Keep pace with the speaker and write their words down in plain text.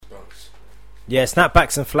Yeah,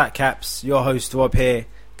 snapbacks and flat caps. Your host Rob here.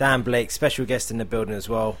 Dan Blake, special guest in the building as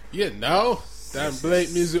well. Yeah, now Dan Blake,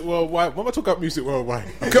 Music Worldwide. Why am I talking about Music Worldwide?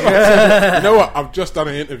 You know what? I've just done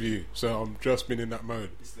an interview, so I'm just been in that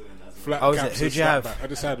mode. Flat caps. Who'd you have? I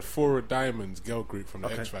just had Fora Diamonds girl group from the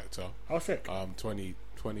Okay. X Factor. Oh, sick.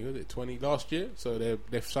 2020 was it 20 last year? So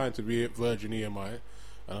they've signed to be Virgin EMI.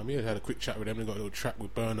 Yeah, had a quick chat with them. They got a little track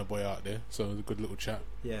with Burna Boy out there, so it was a good little chat.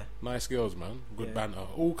 Yeah. Nice girls, man. Good Yeah. banter.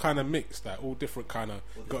 All kind of mixed, like all different kind of.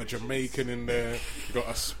 Got a Jamaican in there. You got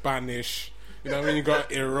a Spanish. You know what I mean? You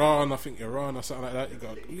got Iran. I think Iran or something like that. You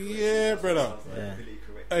got yeah, brother. Yeah.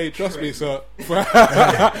 Hey, trust me, sir. For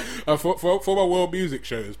my world music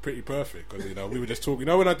show, it was pretty perfect because we were just talking. You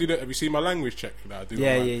know when I do that? Have you seen my language check that I do?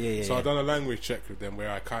 Yeah. So I done a language check with them where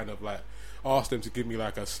I kind of like asked them to give me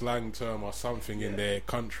like a slang term or something in their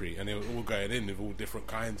country, and they were all going in with all different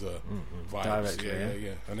kinds of vibes. Directly,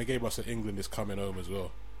 Yeah. And they gave us an England is coming home as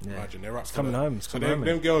well. Yeah. Imagine they're up. It's coming home. It's coming home.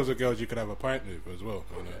 Them girls are girls you could have a pint with as well.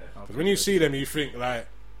 You know? 'Cause when you see them, you think like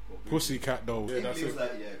pussycat dolls. Yeah, Yeah, that's England's it.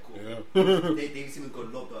 like, yeah, cool. Yeah. They seem to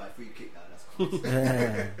got lobbed out a free kick now. That's cool.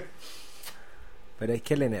 But they're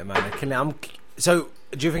killing it, man. They're killing it. So,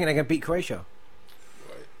 do you think they're going to beat Croatia?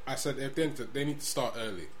 I said they need to start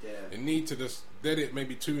early. Yeah. They need to just get it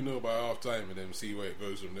maybe 2-0 by half time and then see where it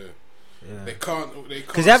goes from there. Yeah. They can't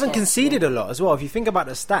Because they haven't conceded a lot as well. If you think about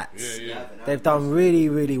the stats, Yeah. they've done really,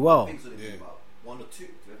 really I well. think so. They've about 1 or 2.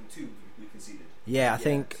 I think 2 we conceded. Yeah, I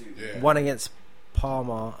think 2. Yeah. one against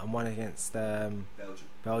Parma and one against Belgium.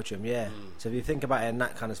 Belgium. Yeah. So if you think about it in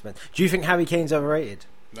that kind of sense, do you think Harry Kane's overrated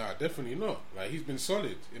Nah, definitely not. Like he's been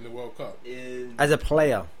solid in the World Cup. as a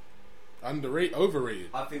player? Underrated, overrated.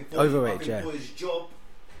 I think Overrated, for his job,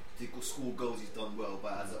 to score goals, he's done well.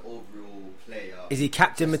 But as an overall player, Is he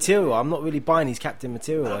captain material? I'm not really buying his captain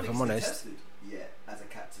material, I don't if think I'm he's honest. tested yet as a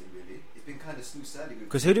captain. Really, it's been kind of smooth sailing.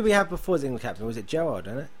 Because who did we have before as England captain? Was it Gerrard,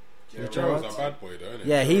 isn't it? Gerrard's a bad boy, though, isn't he?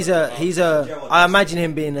 Yeah, he's a. I imagine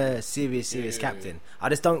him being a serious captain. I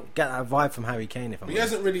just don't get that vibe from Harry Kane. If I'm He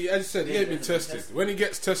honest. hasn't really, as you said, he ain't been hasn't tested. tested. When he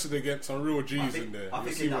gets tested against some real G's I in think, there, I you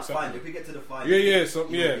think see in that what's final, happening. if we get to the final,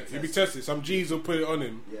 He'll be tested. Some G's will put it on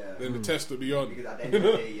him. Yeah. Then the test will be on. Because at the end of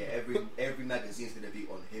the day, every magazine's gonna be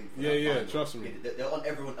on him. For that final. Trust me. They're on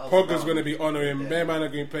everyone else. Pogba's going to be honouring him. Yeah. Their man are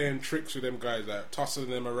going to be playing tricks with them guys, like tossing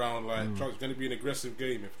them around. Like it's going to be an aggressive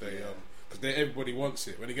game if they, because everybody wants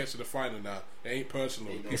it. When it gets to the final now, it ain't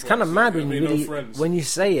personal. It's kind of mad when you really, friends. when you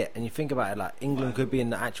say it and you think about it. Like England could be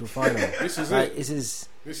in the actual final. This is like, it. This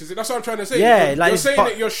is it. That's what I'm trying to say. Yeah, you're, like you're it's saying but-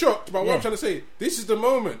 that you're shocked, but what Yeah. I'm trying to say, this is the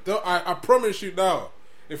moment. I promise you now.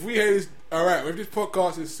 If we hear this, all right, if this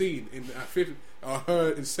podcast is seen in at 50 or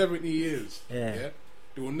heard in 70 years, there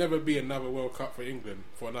will never be another World Cup for England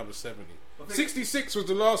for another 70. 66 was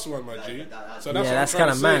the last one, my G. So that's kind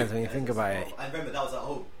of mad when you think about it. I remember that was at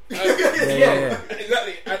home. Yeah.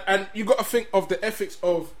 Exactly. And you got to think of the ethics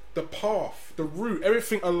of the path, the route,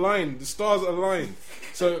 everything aligned, the stars aligned.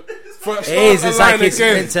 So for It is. It's like it's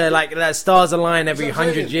again, meant to like that stars align every That's what I'm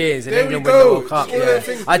 100 saying. years and There we England win the go. World Cup. It's one of Yeah. them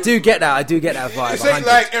things- I do get that vibe. It's ain't 100.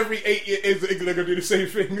 like every 8 years England are going to do the same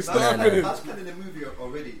thing. It's not happening. That's kind of the movie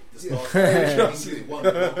already. The stars. One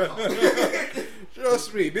World Cup.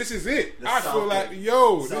 Trust me, this is it. The I feel Southgate. like,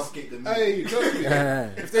 yo, Southgate the movie. hey, trust me.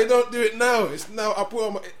 If they don't do it now, it's now. I put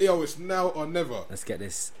on my, it's now or never. Let's get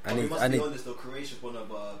this. But we must be honest though, Croatia's one of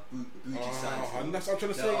bougie sides. And that's what I'm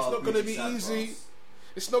trying to say. There It's are not going to bougie be sides for easy. us.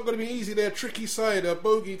 It's not going to be easy. They're a tricky side. They're a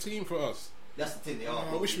bogey team for us. That's the thing. They are.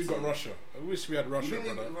 I wish we got Russia. I wish we had Russia, You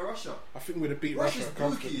think brother. we're Russia? I think we'd have beat Russia's Russia bookie,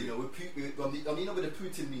 comfortably. you know. With Putin, I mean, you know, with the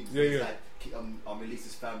Putin memes. Yeah, it's yeah. like, I'll release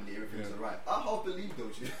his family. Everything's Yeah. alright. I half believe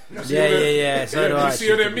those. Yeah. So do I. You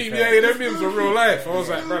see all them to be memes? fair. Yeah, them memes are real life. I was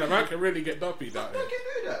like, brother, man can really get dumpy that. They can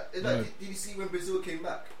do that. It's like, did you see when Brazil came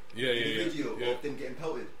back? Yeah, The video yeah. of them getting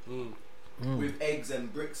pelted with eggs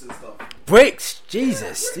and bricks and stuff. Bricks,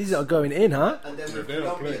 Jesus, these are going in, huh? And then Yeah, with they don't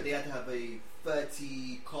Colombia, play. they had to have a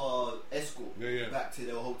 30-car escort Yeah. back to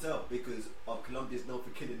their hotel because Colombia's known for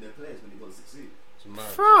killing their players when they don't succeed. It's mad.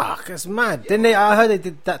 Fuck, that's mad. Didn't they? I heard they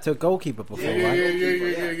did that to a goalkeeper before, Yeah, right?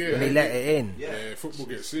 Yeah. When he let it in. Yeah. Yeah, football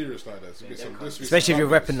gets serious like that. So get some disrespect. Especially if you're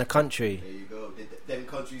repping the country. There you go. Them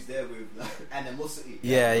countries there with like, animosity.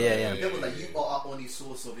 Yeah. They were like, you are our only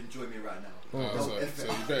source of enjoyment right now. So F it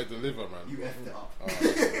you up. better deliver, man. You effed it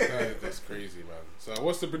up. That's crazy, man. So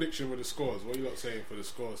what's the prediction with the scores? What are you lot saying for the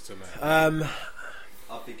scores tonight? I'm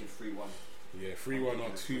thinking 3-1. Yeah, 3-1 or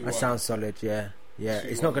 2-1. That sounds solid. Yeah.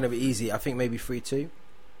 It's not going to be easy. I think maybe 3-2.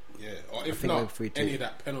 Yeah, or if think not, maybe 3-2. any of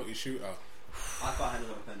that penalty shootout. I can't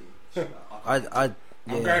handle a penny.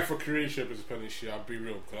 I'm going for Croatia as a penalty shootout. I'll be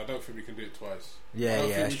real, because I don't think we can do it twice. Yeah,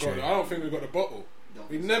 that's true. I don't think we've got the bottle.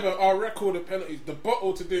 We never, our record of penalties, the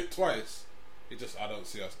bottle to do it twice I don't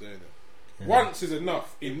see us doing it. Once is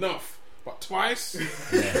enough, but twice.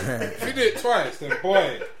 If you do it twice, then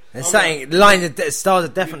boy. There's something. The stars are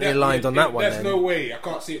definitely aligned on that one. There's no way. I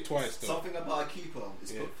can't see it twice. Though. Something about a keeper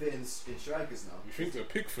is put fit in strikers now. You think so?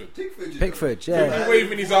 Pickford, yeah. You're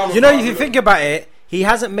waving his arm. You know, if you think about it, he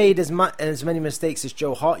hasn't made as many mistakes as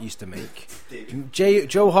Joe Hart used to make.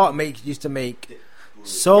 Joe Hart used to make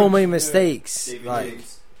so many mistakes.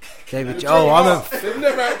 David, they've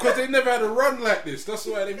never had a run like this. That's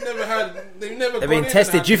why they've never been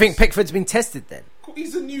tested. Do you think Pickford's been tested then?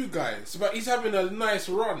 He's a new guy, but he's having a nice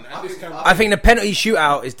run at this kind of. I think the penalty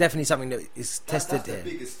shootout is definitely something that is tested here.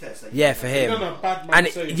 Biggest test, for him. And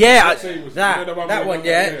that one,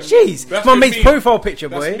 yeah. Jeez, that's my mate's profile picture,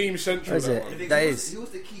 boy. That's meme central. That is. He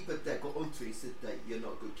was the keeper that got onto it. He said that you're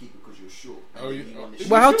not a good keeper because you're short.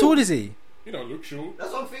 Well, how tall is he? You don't look short.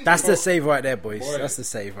 That's what I'm thinking. That's the save right there, boys. That's the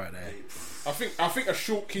save right there. I think a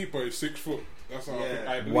short keeper is 6 foot. That's how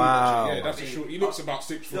I believe. Wow. Yeah, that's a short. He looks about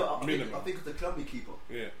 6 foot minimum. I think of the Colombian keeper.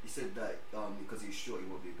 Yeah. He said that because he's short, he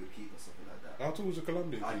won't be a good keeper, something like that. How tall was a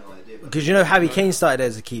Colombian? I have no idea. Because you know Harry Kane started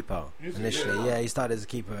as a keeper initially. Yeah, he started as a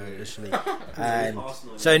keeper initially. And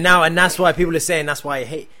so now, and that's why people are saying that's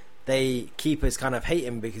why keepers kind of hate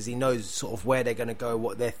him, because he knows sort of where they're going to go,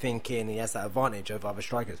 what they're thinking. He has that advantage over other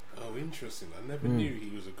strikers. Oh, interesting. I never knew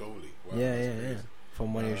he was a goalie. Wow, yeah.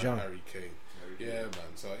 From when he was young. Harry Kane. Yeah,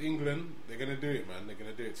 man. So England, they're going to do it, man. They're going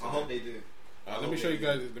to do it today. I hope they do. Let me show you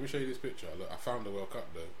guys. Let me show you this picture. Look, I found the World Cup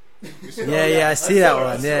though. I see that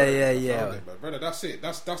one. Yeah. Brother, that's it.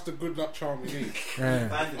 That's the good luck charm we need.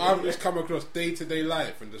 I've just come across day-to-day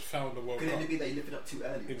life and just found the World Cup. Couldn't it be that you lifted up too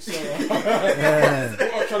early? What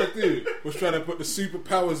I was trying to do was trying to put the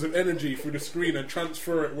superpowers of energy through the screen and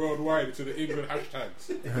transfer it worldwide into the England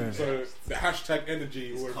hashtags. So the hashtag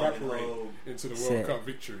energy will evaporate into the World Cup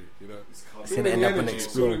victory. You know, it's going to end up on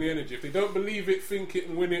explore. The energy. If they don't believe it, think it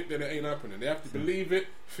and win it, then it ain't happening. They have to believe it,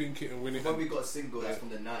 think it and win it. When we got a single that's from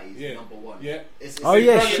the 90s, number one. Yeah. It's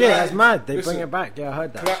that's mad. They bring it back. Yeah, I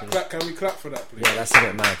heard that. Clap, can we clap for that, please? Yeah, that's a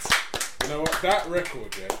bit mad. You know what? That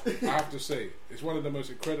record, I have to say, it's one of the most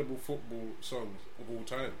incredible football songs of all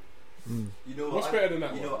time. You know what's better than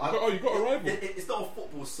that one? You got a rival. It's not a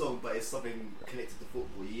football song, but it's something connected to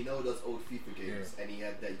football. You know those old FIFA games, and he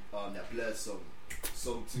had that Blur song.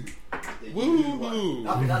 Song 2. Woo!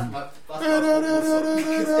 I mean, that's my football song.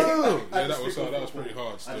 Yeah, that was pretty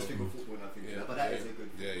hard. I just think of football and I think that, but that is a good.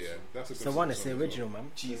 Yeah. That's a good. So one is the original,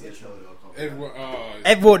 man. Cheesy as hell.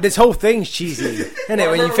 Everyone, this whole thing's cheesy, isn't it?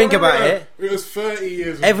 When you think about it, it was 30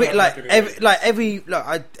 years. Every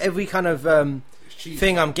kind of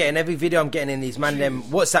thing I'm getting, every video I'm getting in these them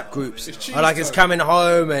WhatsApp groups, it's coming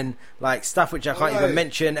home and like stuff which I can't even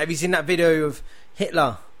mention. Have you seen that video of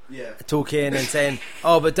Hitler? Yeah. Talking and saying,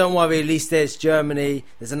 oh, but don't worry, at least there's Germany.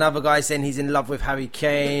 There's another guy saying he's in love with Harry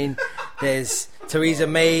Kane. There's Theresa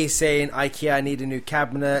May saying, IKEA, I need a new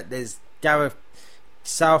cabinet. There's Gareth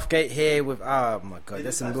Southgate here with, oh my God,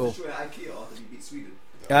 that's some real. Did fans destroy IKEA after we beat Sweden?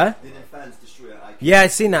 Huh? Did fans destroy IKEA? Yeah,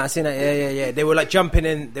 I've seen that. Yeah. They were like jumping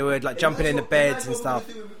in the beds and stuff.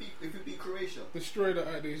 If we beat Croatia. Destroy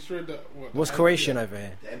that. What's Croatian over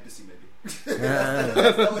here? The embassy, maybe.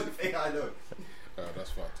 That's the only thing I know. Oh,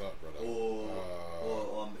 that's fucked up, brother.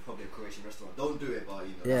 Or probably a Croatian restaurant. Don't do it, but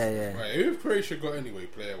Yeah. Right, who have Croatia got anyway,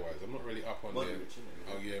 player-wise? I'm not really up on Modric,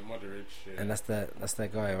 Oh yeah, Modric. Yeah. And that's their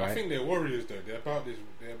guy, right? I think they're warriors though. They're about this.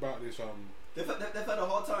 They've had a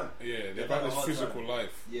hard time. Yeah, they're about this physical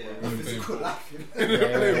life. Yeah, physical life.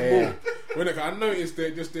 I noticed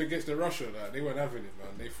they just against the Russia, like, they weren't having it, man.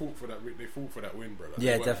 They fought for that win, brother.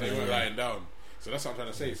 Yeah, definitely. They were lying down. So that's what I'm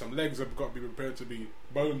trying to say. Some legs have got to be prepared to be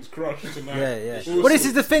bones crushed tonight. Yeah. Well, this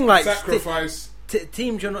is the thing, like sacrifice.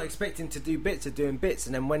 Teams you're not expecting to do bits are doing bits,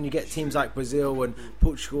 and then when you get teams like Brazil and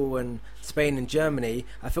Portugal and Spain and Germany,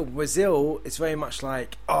 I feel Brazil it's very much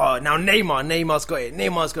like, oh, now Neymar's got it,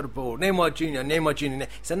 Neymar's got the ball, Neymar Jr.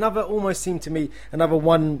 It's another, almost seemed to me another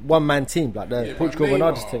one man team like the Portugal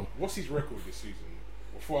Ronaldo's team. What's his record this season?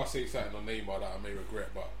 Before I say something on Neymar that I may regret,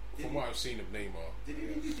 but from what I've seen of Neymar, did he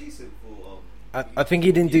do decent for? I think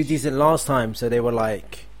he didn't do decent last time, so they were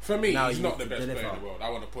like. For me, he's not the best player in the world. I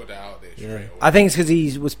want to put that out there straight away. I think it's because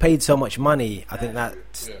he was paid so much money. I think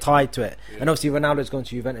that's tied to it. Yeah. And obviously Ronaldo's gone to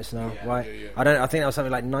Juventus now, right? Yeah. I think that was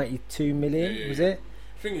something like 92 million. Was it?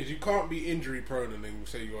 The thing is, you can't be injury prone and then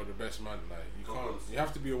say you're the best man. Like you can't. You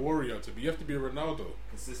have to be a warrior you have to be a Ronaldo.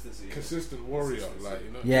 Consistent warrior. Like,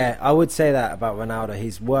 you know. Yeah, I would say that about Ronaldo.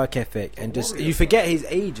 His work ethic and just you forget his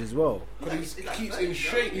age as well. Because he keeps in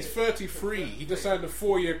shape. He's 33. He just signed a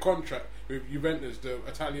 4-year contract with Juventus, the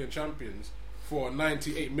Italian champions. for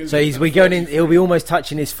 98 million. So he'll be almost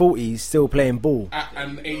touching his 40s, still playing ball.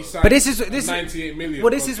 And he signed But this is 98 million. Well,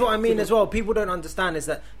 this is what I mean as well. People don't understand is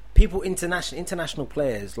that international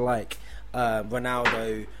players like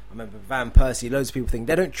Ronaldo, I remember Van Persie, loads of people think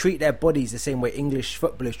they don't treat their bodies the same way English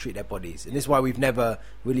footballers treat their bodies, and this is why we've never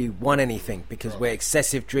really won anything, because we're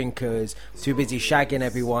excessive drinkers, too busy shagging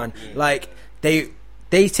everyone. Like they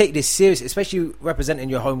take this serious, especially representing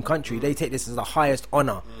your home country. They take this as the highest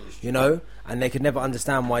honour, you know, and they could never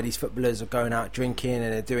understand why these footballers are going out drinking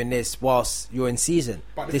and they're doing this whilst you're in season.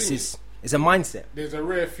 It's a mindset. There's a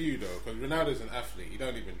rare few though, because Ronaldo's an athlete. He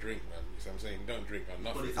don't even drink, man. You know what I'm saying? He don't drink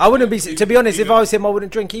nothing. I wouldn't be, to be honest, if I was him, I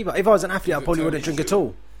wouldn't drink either. If I was an athlete, I probably wouldn't drink at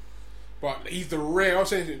all. But he's a rare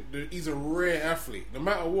athlete. No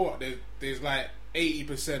matter what, there's like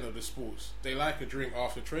 80% of the sports, they like a drink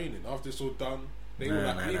after training. After it's all done,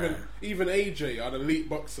 even AJ, an elite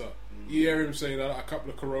boxer, you hear him saying a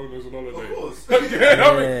couple of Coronas on holiday. Of course.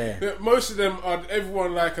 Most of them are,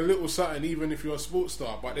 everyone like a little something, even if you're a sports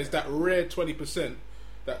star. But there's that rare 20%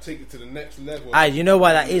 that take it to the next level. You know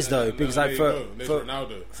why that is though? Because like for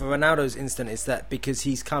Ronaldo. For Ronaldo's instant, it's that because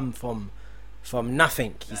he's come from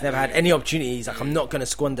nothing. He's never had any opportunity. He's like, I'm not going to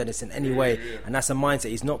squander this in any way. And that's a mindset.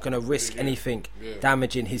 He's not going to risk anything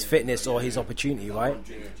damaging his fitness or his opportunity, right?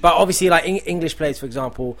 But obviously, like English players, for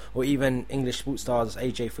example, or even English sports stars,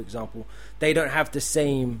 AJ, for example, they don't have the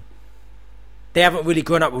same... They haven't really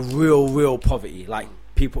grown up with real poverty. Like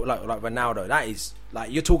people like Ronaldo. That is... Like,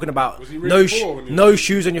 you're talking about no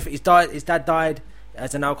shoes on your feet. His dad died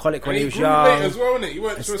as an alcoholic when he was young. Late as well, innit? He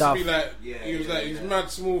weren't supposed to be like... He's mad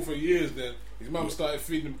small for years then. His mum started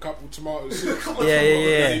feeding him a couple of tomatoes.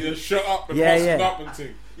 Yeah. He just shut up and muscled up and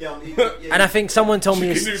thing. And I think someone told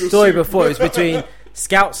me a story before. It was between...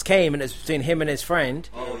 Scouts came and it was between him and his friend.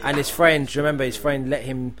 And his friend, remember, his friend let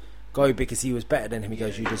him go because he was better than him. He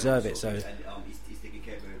goes, you deserve it. So... He's taking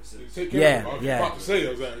care of him.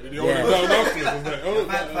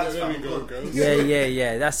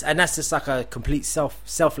 That's just like a complete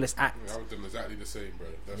selfless act. I would done exactly the same, bro.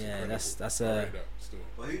 That's a...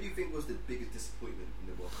 But who do you think was the biggest disappointment in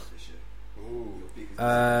the World Cup this year?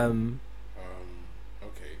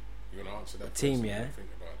 Okay, you want to answer that? Team, yeah. Think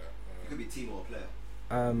about that. It could be team or a player.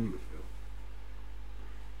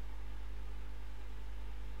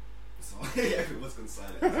 Everyone's gone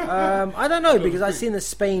silent. I don't know, because I seen the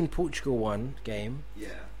Spain-Portugal one game,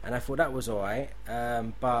 and I thought that was alright.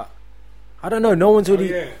 But I don't know. No one's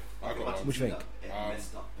really. What do you think?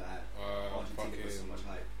 Messed up bad. Argentina was so much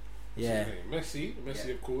hype. Yeah. Messi,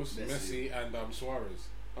 of course. Messi and Suarez.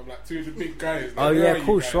 I'm like two of the big guys. Oh yeah,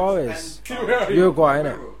 cool. Suarez. Uruguay,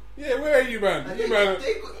 innit? Yeah, where are you, man?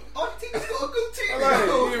 Argentina's got a good team.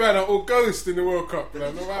 You man are all ghosts in the World Cup. They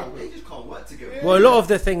just can't work together. Well, a lot of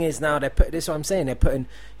the thing is now this is what I'm saying. You're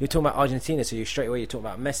talking about Argentina, so you're straight away you're talking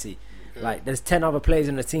about Messi. Yeah. Like there's 10 other players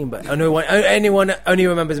in the team, but anyone only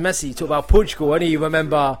remembers Messi. You talk about Portugal, everyone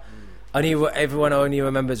only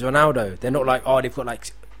remembers Ronaldo. They're not like, they've got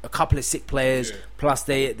like a couple of sick players, plus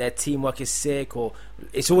their teamwork is sick, or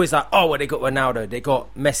it's always like, they got Ronaldo, they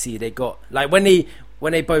got Messi, they got like when they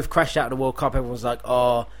both crashed out of the World Cup, everyone's like,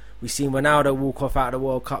 we've seen Ronaldo walk off out of the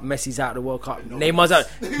World Cup, Messi's out of the World Cup, Neymar's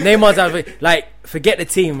out. Like, forget the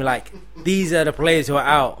team. Like, these are the players who are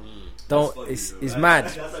out. It's mad.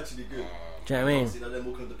 That's actually good. Do you know what I mean? Them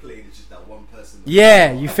walking on the plane, it's just that one person.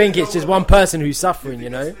 Yeah, you think it's just one person who's suffering, you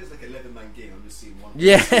know? It's like an 11-man game. I'm just seeing one.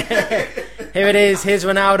 Yeah. Here it is. Here's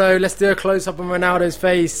Ronaldo. Let's do a close-up on Ronaldo's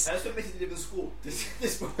face. And that's what Messi didn't even score.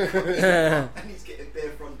 This one. And he's getting bare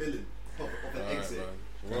front billing of an exit.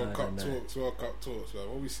 World Cup talks, man.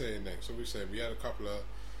 What are we saying next? We had a couple of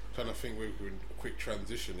trying to think we were in a quick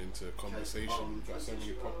transition into conversation.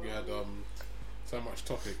 We had so much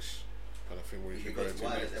topics. Trying to think where we should go into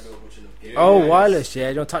next. Wireless,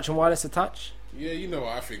 yeah. You want to touch on wireless a touch? Yeah, you know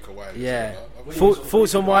what I think of wireless. Yeah.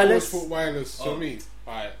 Thoughts on wireless? Wireless for me.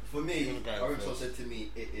 Alright. For me, Oriental said to me,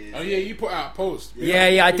 it is. Oh yeah, you put out a post.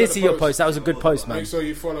 Yeah, I did see your post. That was a good post, man. Make sure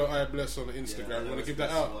you follow Lrsbless on Instagram. You want to give that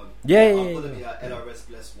out? Yeah. Follow me at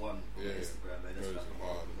Lrsbless1 on Instagram, man. That's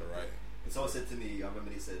right. And someone said to me, I remember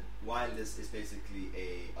they said, wireless is basically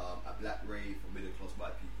a black rave for middle class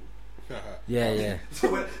white people. Yeah. So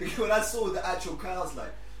when I saw the actual crowd, I was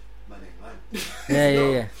like, man ain't mine.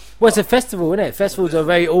 Yeah. Well, it's a festival, isn't it? Festivals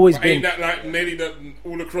are always been. Ain't that like nearly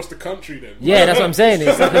all across the country then? Yeah, that's what I'm saying.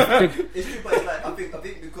 It's like a big. It's true, but like, I think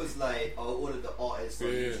because like all of the artists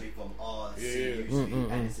are usually from ours,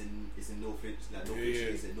 and it's in Northwich,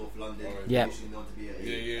 is in North London. Usually known to be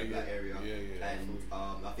a black area. And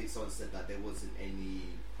I think someone said that there wasn't any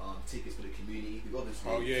tickets for the community.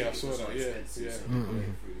 Obviously, I saw that.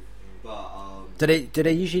 But do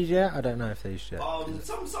they usually do that? I don't know if they usually do that.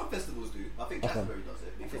 Some festivals do. I think Glastonbury does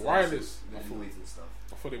it because Wireless with the noise and stuff.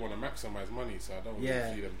 I thought they want to maximise money, so I don't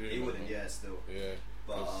really see them doing it. He wouldn't, still. Yeah.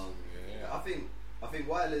 But I think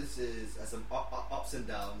Wireless has some ups and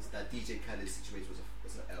downs. That DJ Khaled's situation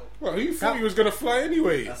was an L. Well, who thought he was going to fly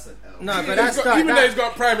anyway? That's an L. No, but even though he's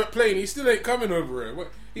got a private plane, he still ain't coming over here.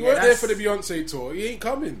 He weren't there for the Beyonce tour. He ain't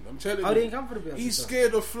coming. I'm telling you. Oh, he ain't come for the Beyonce tour. He's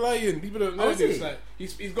scared of flying. People don't know this. Like,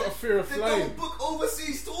 he's got a fear of flying. They don't book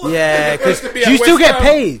overseas tours. Yeah, because you still get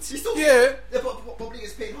paid. Yeah, probably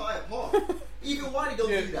gets paid higher part. Even Wiley don't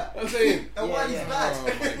do that. I'm saying. And Wiley's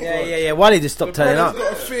bad. Yeah. Wiley just stopped turning up. He's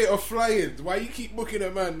got a fear of flying. Why you keep booking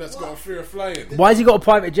a man that's got a fear of flying? Why's he got a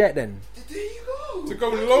private jet then? There you go. To go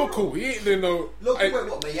local. He ain't doing no. Local,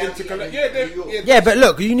 what, Miami? Yeah, but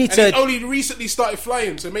look, you need to. He only recently started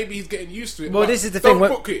flying, so maybe he's getting used to it. Well, this is the don't thing.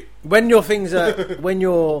 Book it. When your things are,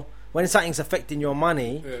 when something's affecting your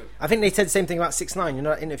money, I think they said the same thing about 6ix9ine. You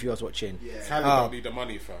know that interview I was watching. Yeah. Khaled don't need the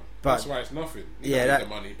money, fam. That's why it's nothing. He don't need the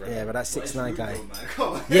money, bro. Yeah, but that 6ix9ine guy.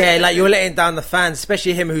 Yeah, like you're letting down the fans,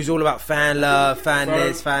 especially him who's all about fan love, fan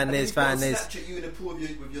this. Snapchat you in the pool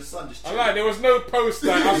with your son. Just there was no post.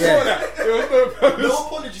 Like, I saw that. There was no post. No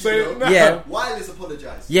apologies. Yeah. Wireless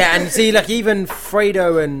apologised. Yeah, and see, like even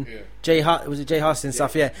Fredo and Jay Huston and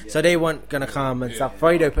stuff. Yeah, so they weren't gonna come and stuff.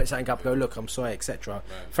 Fredo put something up, go look, I'm sorry, etc.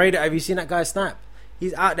 Fredo, have you seen that guy's snap?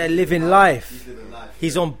 He's out there living life.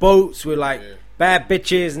 He's on boats with like bad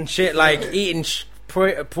bitches and shit, like eating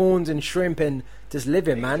prawns and shrimp and just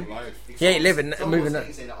living, man. He ain't living, moving.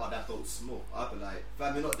 Saying that, that boat's small. I'd be like,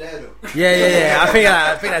 fam, you're not there though. Yeah.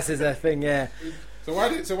 I think that's his thing. Yeah. So why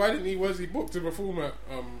didn't he? Was he booked to perform at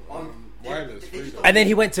Wireless? And then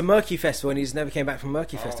he went to Murky Festival and he's never came back from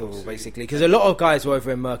Murky Festival, basically, because a lot of guys were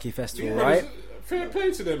over in Murky Festival, right? Fair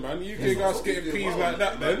play to them, man. UK guys getting peas like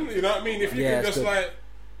that, then you know what I mean? If you can just like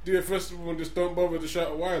do a festival and just don't bother to shout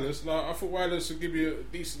at Wireless, like I thought Wireless would give you a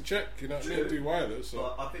decent check, you know what I mean? Do Wireless. So.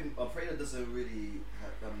 But I think Fredo doesn't really.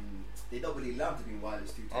 They don't really allow to be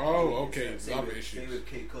Wireless too. Oh, okay. Other issues. Same with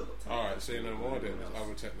Kate Cud. Alright, say no more then. There's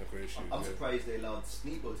other technical issues. I'm surprised they allowed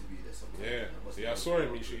Sneebo to be there sometimes. Yeah, I saw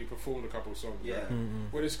him. He performed a couple of songs. Yeah.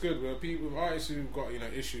 Well, it's good. Well, people with artists who've got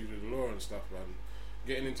issues with the law and stuff, man,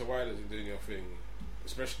 getting into Wireless and doing your thing,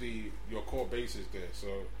 especially your core base is there, so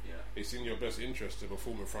it's in your best interest to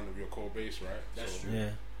perform in front of your core base, right? That's true. Yeah.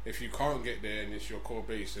 If you can't get there and it's your core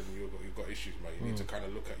base and you've got issues, man, you need to kind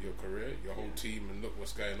of look at your career, your whole team, and look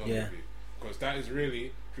what's going on with you. Because that is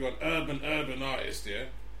really, if you're an urban artist,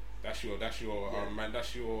 that's your man,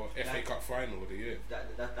 that's your FA Cup final of the year.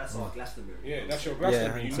 That's our Glastonbury. Yeah, that's your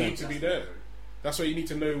Glastonbury. You need to be there. That's why you need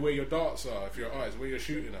to know where your darts are. If your eyes, where you're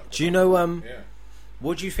shooting at. Do you know?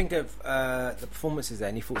 What do you think of the performances there?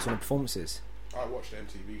 Any thoughts on the performances? I watched the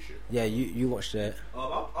MTV shit. Yeah, you watched it. I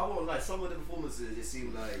won't lie. Some of the performances, it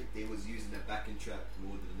seemed like they was using the backing track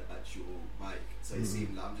more than the actual mic. So it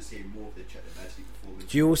seemed like I'm just hearing more of the track than actually performing.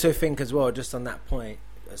 Do you also think as well, just on that point,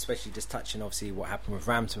 especially just touching obviously what happened with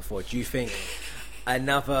Rams before? Do you think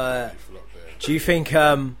Do you think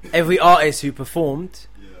every artist who performed,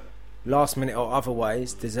 last minute or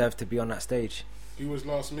otherwise, deserved to be on that stage? He was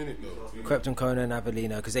last minute though. Krypton, Conan,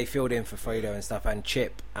 Avelino, because they filled in for Fredo and stuff, and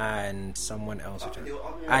Chip and someone else,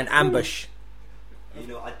 and Ambush. You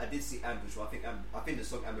know, I did see Ambush. I think the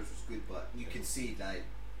song Ambush was good, but you can see like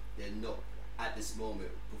they're not at this moment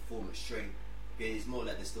performance strength. It's more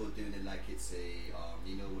like they're still doing it like it's a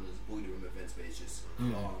one of those boiler room events where it's just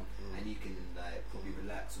calm and you can like probably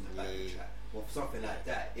relax on the backing track. Or something like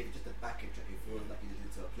that. If it's just a backing track, it feels like you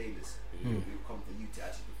listen to a playlist. It will come for you to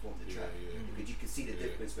actually perform the track because you can see the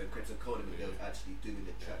difference when Krypton Conan they was actually doing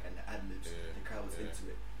the track and the ad-libs. The crowd was into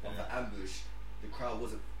it. But for Ambush, the crowd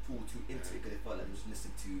wasn't full too into it because they felt like they was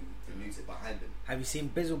listening to the music behind them. Have you seen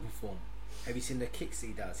Bizzle perform? Have you seen the kicks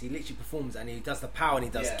he does? He literally performs and he does the power and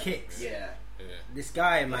he does kicks. This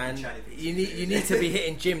guy, man, you need to be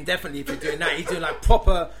hitting gym definitely if you're doing that. He's doing like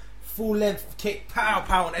proper full length kick,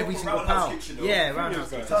 pow on every single power.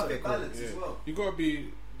 Roundhouse kick. Balance as well. You gotta be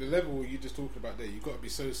the level you just talked about there. You gotta be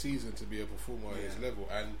so seasoned to be a performer at his level.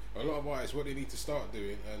 And a lot of artists, what they need to start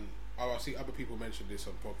doing, and I see other people mention this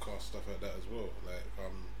on podcasts, stuff like that as well. Like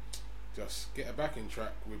just get a backing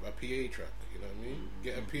track with a PA track. You know what I mean?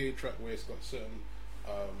 Get a PA track where it's got certain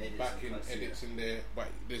backing edits in there, but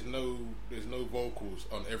there's no vocals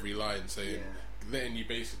on every line saying letting you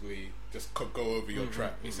basically just go over your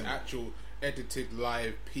track. It's an actual edited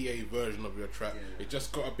live PA version of your track. It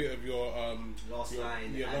just got a bit of your last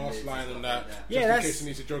line and that. Just in case you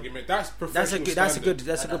need to jog it. That's professional. That's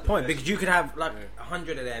a good point because you could have like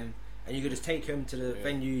 100 of them and you could just take them to the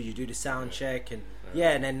venue. You do the sound check and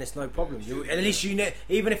Yeah, and then there's no problem. At least you know,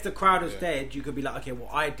 even if the crowd is dead, you could be like, okay, well,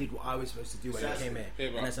 I did what I was supposed to do when I came here. Yeah,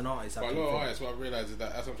 and as an artist, but a lot of artists, what I realise is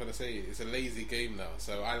that's what I'm trying to say. It's a lazy game now.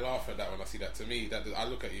 So I laugh at that when I see that. To me, that I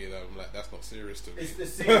look at you and I'm like, that's not serious to me. It's the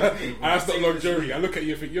same thing. That's not luxury. I look at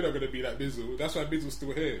you and think you're not going to be like Bizzle. That's why Bizzle's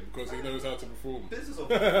still here, because he knows how to perform. Bizzle's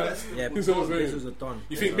a don.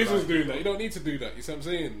 You think Bizzle's doing that? You don't need to do that. You see what I'm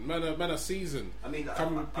saying? Man are seasoned. I mean,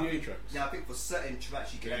 come with PA tracks. Yeah, I think for certain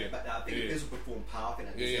tracks you can have it back there. I think Bizzle perform powerful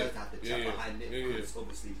and deserves to have the track behind it, because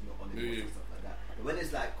obviously he's not on the and stuff like that. But when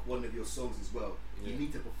it's like one of your songs as well, you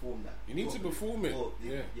need to perform that. You need to perform it.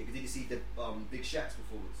 Did you see the Big Shaq's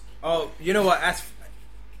performance? Oh, you know what? That's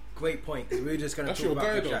great point, because we were just going to talk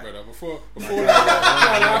about Big Shaq. Brother. Before I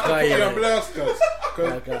have to put you on blast, because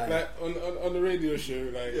like on the radio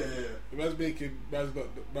show, like man's making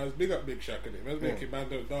man's big up Big Shaq, innit? Man's making Man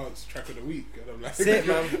Don't Dance track of the week, and I'm like, sit,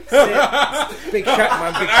 man, sit. Big Shaq,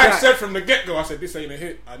 man, Big Shaq. I said from the get go, I said this ain't a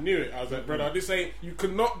hit. I knew it. I was like, brother, this ain't. You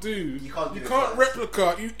cannot do. You can't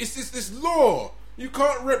replicate. It's this law. You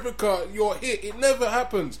can't replicate your hit. It never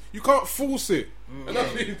happens. You can't force it. And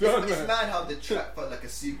that's what you've done, man. It's mad how the track felt like a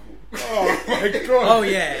sequel. Oh my god. Oh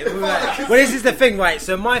yeah. Well, this is the thing, right?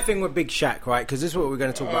 So my thing with Big Shaq, right? Because this is what we're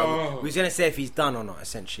going to talk about. We're going to say if he's done or not,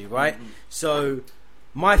 essentially, right? So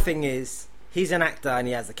my thing is, he's an actor and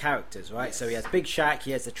he has the characters, right? Yes. So he has Big Shaq,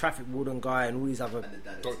 he has the traffic warden guy, and all these other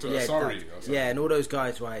Dr. Asari. Yeah, and all those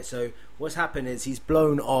guys, right? So what's happened is he's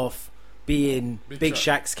blown off being Big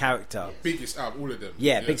Shaq's character. Yes. Biggest out of all of them.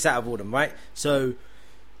 Yeah, biggest out of all of them, right? So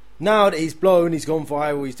now that he's blown, he's gone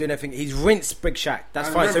viral, he's doing everything, he's rinsed Big Shaq. That's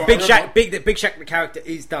fine. So Big Shaq, the character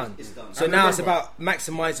is done. So now it's about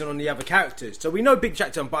maximising on the other characters. So we know Big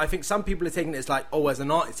Shaq done, but I think some people are taking it as like, oh, as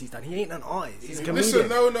an artist he's done. He ain't an artist. He's a comedian.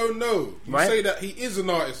 Listen, no. You say that he is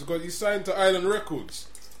an artist because he's signed to Island Records.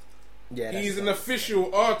 Yeah, he's an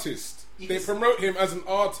official artist. They promote him as an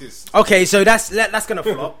artist. Okay, so that's gonna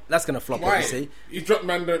flop. That's gonna flop. Why? Obviously. You dropped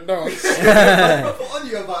Man Don't Dance. What on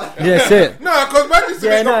you about? Yes, it. No, because man is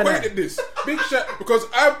weighted this. Big Shaq. Because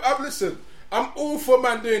I'm listen. I'm all for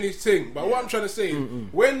man doing his thing, but what I'm trying to say,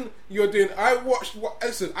 when you're doing, I was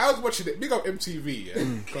watching it. Big up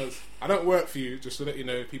MTV, because I don't work for you. Just to let you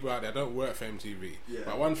know, people out there, I don't work for MTV. Yeah.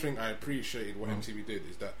 But one thing I appreciated what MTV did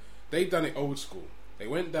is that they done it old school. They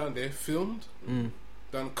went down there, filmed.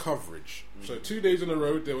 Done coverage. So 2 days on the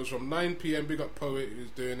road, there was from 9 p.m. Big up Poet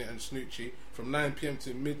who's doing it, and Snoochie. From 9 p.m.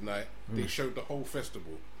 to midnight, they showed the whole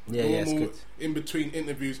festival. It's good. In between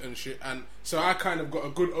interviews and shit, and so I kind of got a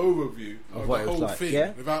good overview of the whole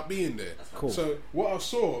thing without being there. Cool. So what I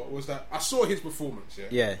saw was that I saw his performance.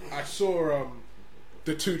 Yeah. I saw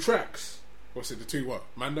the two tracks. What's it? The two what?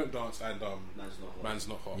 Man Don't Dance and Man's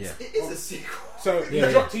Not Hot. Yeah. It is a sequel. So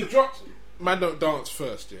he dropped Man Don't Dance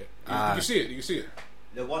first. Yeah. Did you see it?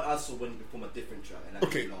 The one I saw when he performed a different track.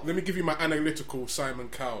 Okay, let me give you my analytical Simon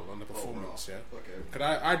Cowell on the performance. Okay. Cause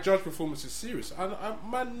I judge performances serious.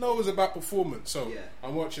 Man knows about performance, so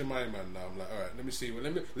I'm watching my man now. I'm like, all right, let me see.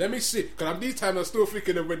 Well, let me see. Cause these times I'm still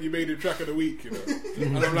thinking of when you made the track of the week, you know.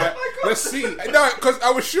 And I'm like, let's see. No, cause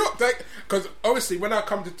I was shocked. Like, cause obviously when I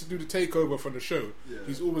come to do the takeover for the show,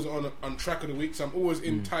 he's always on track of the week. So I'm always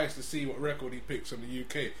enticed to see what record he picks from the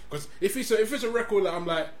UK. Cause if it's a record that I'm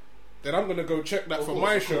like, then I'm gonna go check that for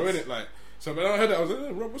my show, innit? Like, so when I heard that, I was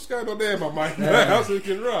like, Rob, what's going on there in my mind? I was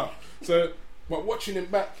thinking, raw. So, but watching him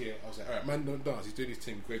back here, I was like, all right, Man Don't Dance. He's doing his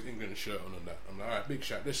thing, Great England shirt on and that. I'm like, all right, Big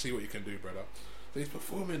Shaq, let's see what you can do, brother. So he's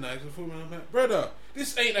performing now. I'm like, brother,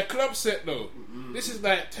 this ain't a club set though. This is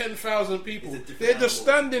like 10,000 people. They're just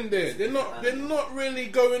standing there. They're not really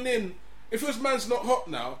going in. If it was Man's Not Hot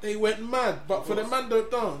now, they went mad. But for the Man Don't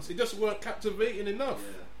Dance, it just weren't captivating enough.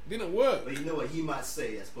 Yeah. Didn't work. But you know what he might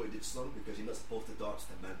say as part of this song, because you're not supposed to dance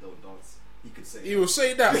that Man Don't Dance. He could say he will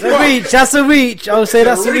say that. That's a reach. I would say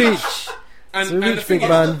that's a reach. And the thing big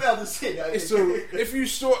man. If you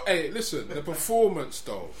saw, listen, the performance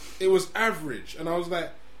though, it was average, and I was like,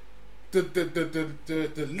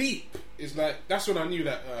 the leap is like, that's when I knew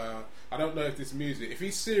that. I don't know if this music. If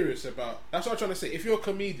he's serious about, that's what I'm trying to say. If you're a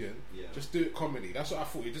comedian, just do it comedy. That's what I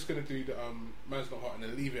thought. You're just gonna do the Man's Not Hot and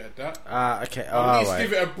then leave it at that. Okay. At least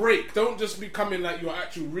give it a break. Don't just be coming like you're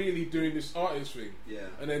actually really doing this artist thing. Yeah.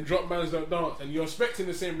 And then drop Man's Don't Dance, and you're expecting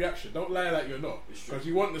the same reaction. Don't lie like you're not, because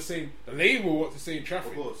you want the same. The label wants the same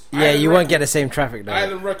traffic. Of course. Yeah, you won't get the same traffic though.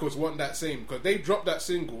 Island Records want that same, because they dropped that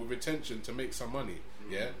single with intention to make some money.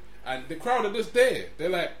 Yeah. And the crowd are just there. They're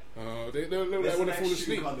like, they look like want to fall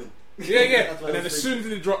asleep. Yeah. And then as soon as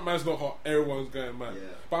they drop Man's Not Hot, everyone's going mad. Yeah.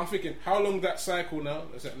 But I'm thinking, how long that cycle now?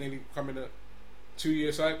 Is that nearly coming a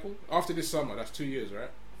 2-year cycle? After this summer, that's 2 years, right?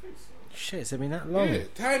 I think so. Shit, it's been that long. Yeah,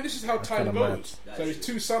 time. This is how time goes. So it's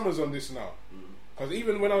 2 summers on this now. Because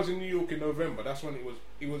even when I was in New York in November, that's when it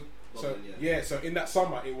was. So so in that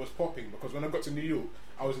summer it was popping, because when I got to New York,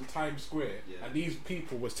 I was in Times Square, and these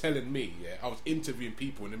people was telling me, I was interviewing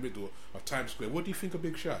people in the middle of Times Square. What do you think of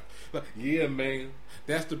Big Shaq? Like, yeah, man,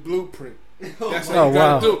 that's the blueprint. That's how you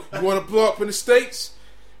gotta do. You want to blow up in the States?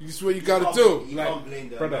 This is what you gotta do. You like, can't blame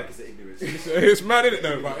them, brother, because of ignorance. it's mad, isn't it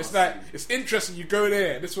though? But it's like, it's interesting. You go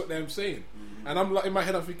there. That's what they're saying, and I'm like in my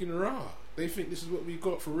head, I'm thinking, rah. They think this is what we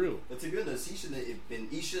got for real. But to be honest, he shouldn't have been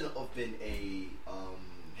a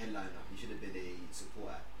headliner. He should have been a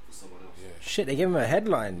support act for someone else. Yeah. Shit, they gave him a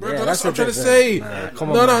headline. Bro, that's what I'm trying to say.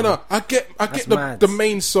 No. I get the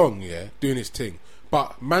main song, doing his thing.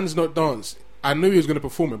 But Man's Not Dance, I knew he was going to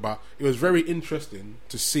perform it, but it was very interesting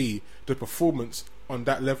to see the performance on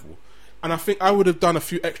that level. And I think I would have done a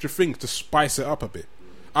few extra things to spice it up a bit.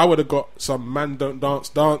 I would have got some Man Don't Dance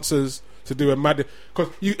dancers to do a mad...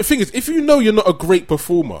 Because the thing is, if you know you're not a great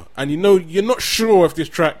performer, and you know you're not sure if this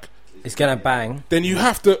track... It's going to bang. Then you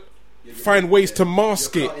have to find ways to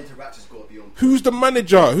mask it. Who's the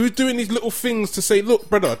manager? Who's doing these little things to say, look,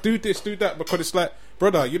 brother, do this, do that? Because it's like,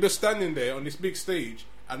 brother, you're just standing there on this big stage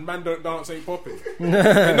and Man Don't Dance ain't popping.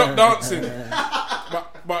 They're not dancing.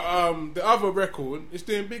 But the other record is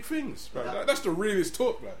doing big things. Right? That's the realest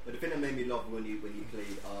talk, man. But the thing that made me laugh when you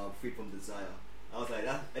played Free From Desire, I was like,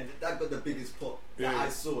 that got the biggest pop that I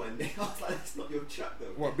saw, and I was like, that's not your track though.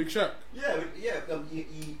 What, Big Shaq? Yeah.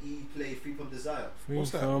 He played Free From Desire.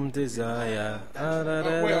 What's that? From Desire.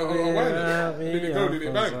 Did it go? Did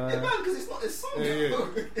it bang? It bang because it's not his song.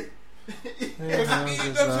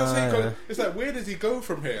 It's like, where does he go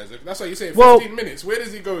from here? That's why you say 15 minutes. Where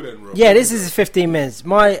does he go then, bro? Yeah, this is 15 minutes.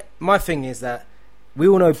 My thing is that we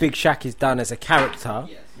all know Big Shaq is done as a character.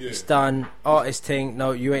 Yes. He's done artist thing.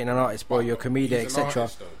 No, you ain't an artist, bro. You're a comedian, etc.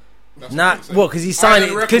 Nah, what? Because he's signed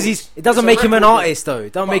it. Because it doesn't make him an artist, though.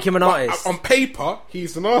 Don't make him an artist. On paper,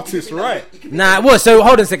 he's an artist, right? Nah. What? So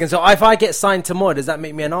hold on a second. So if I get signed to more, does that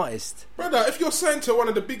make me an artist? Brother, if you're signed to one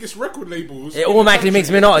of the biggest record labels, it automatically makes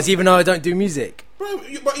me an artist, even though I don't do music. Bro,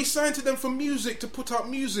 but he's signed to them for music, to put out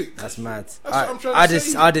music. That's mad. That's what I'm trying to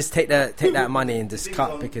say. I just take that money and just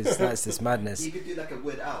cut, because that's just madness. He could do like a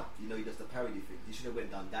Word Out. You know, he does the parody thing. He should have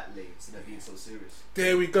went down that lane instead of being so serious.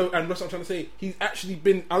 There we go, and that's what I'm trying to say. He's actually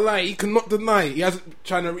been a lie. He cannot deny. He's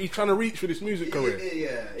trying to reach for this music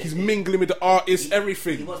career. He's mingling with the artists,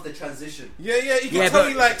 everything. He wants the transition. Yeah. He can tell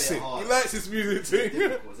he likes it. He likes his music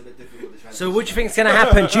too. It's a bit difficult. So what do you think's going to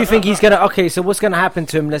happen? Do you think he's going to... Okay, so what's going to happen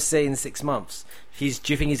to him, let's say, in 6 months? Do you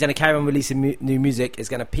think he's going to carry on releasing new music, is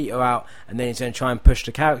going to peter out, and then he's going to try and push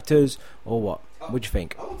the characters, or what? What do you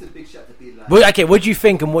think? I wanted Big Shaq to be like... Well, okay, what do you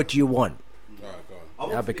think, and what do you want? I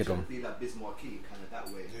wanted Big Shaq to be like Biz Markie, kind of that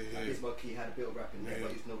way. Like Biz Markie had a bit of rapping there,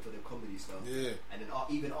 but he's known for the comedy stuff. Yeah. And then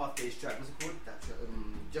even after his track, what's it called? That's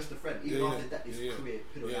Just a Friend. Even after that, his career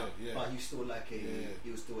piddled out. But he was still like he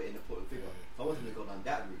was still an important figure. So I wanted him to go down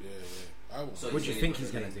that route. So what do you think he's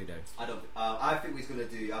going to do, though? I think he's going to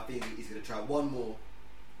do. I think he's going to try one more.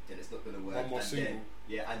 Then it's not going to work. One more single.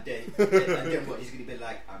 And then what? He's going to be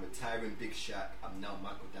like, I'm retiring Big Shaq. I'm now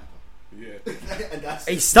Michael Dapper. Yeah. And that's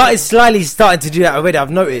He slightly starting to do that already. I've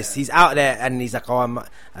noticed. He's out there and he's like, I'm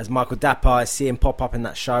as Michael Dapper. I see him pop up in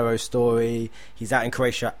that Shiro story. He's out in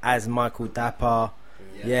Croatia as Michael Dapper.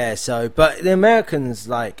 Yeah. So, but the Americans,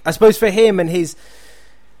 like, I suppose for him and his.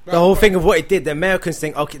 The whole thing of what he did, the Americans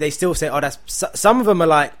think, okay, they still say, oh, that's... Some of them are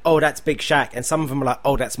like, oh, that's Big Shaq, and some of them are like,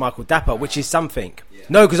 oh, that's Michael Dapper, which is something. Yeah.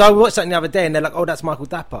 No, because I watched something the other day, and they're like, oh, that's Michael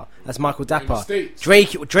Dapper. That's Michael Dapper.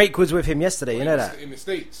 Drake was with him yesterday, you know that? In the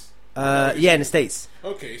States? Yeah, in the States.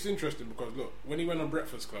 Okay, it's interesting, because, look, when he went on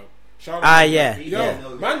Breakfast Club... Man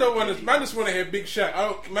just want to hear Big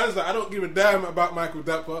Shaq. Man's like, I don't give a damn about Michael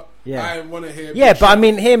Dapper. Yeah. I want to hear Big Shaq. But I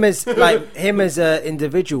mean, him as an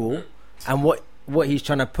individual, and what he's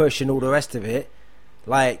trying to push and all the rest of it,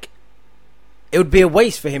 like, it would be a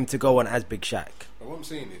waste for him to go on as Big Shaq. But what I'm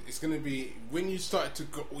saying is, it's going to be, when you started to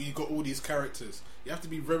go, you got all these characters, you have to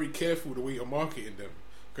be very careful the way you're marketing them,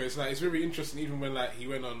 because like, it's very interesting. Even when like he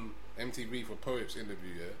went on MTV for Poets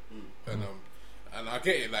interview, and I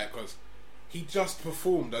get it, like, because he just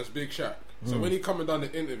performed as Big Shaq, so when he coming down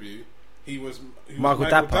the interview, he was Michael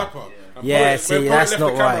Dapper. Yeah, see, that's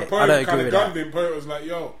not right. I don't agree with that. Poet was like,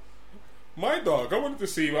 yo, my dog, I wanted to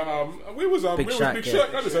see where was Big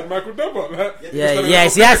Shaq? I just had Michael Dapper.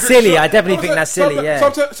 See, that's silly. I definitely think that's silly.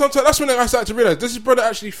 Sometimes that's when I started to realise, does his brother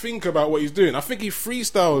actually think about what he's doing? I think he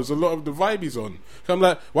freestyles a lot of the vibe he's on. So I'm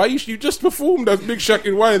like, why you just performed as Big Shaq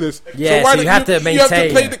in Wireless? Yeah, so you have to maintain. You have to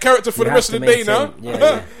play the character for the rest of the day now.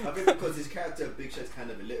 I think because his character Big Shaq's kind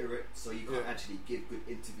of illiterate, so you can't actually give good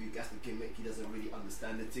interview. He he doesn't really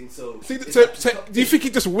understand the thing. So, do you think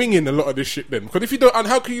he's just winging a lot of this shit then? Because if you don't,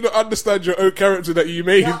 how can you not understand your own character that you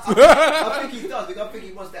made? Yeah, I think he does. I think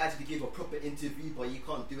he wants to actually give a proper interview, but you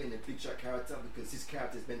can't do it in a Big Shaq character because his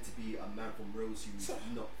character is meant to be a man from Rose who's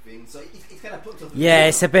not thing. So it's kind of put. Yeah,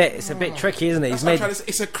 it's a bit tricky, isn't it?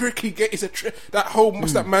 It's a tricky game. That whole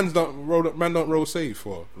what's that man don't roll safe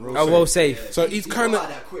for? Roll safe. Yeah. So he's kind of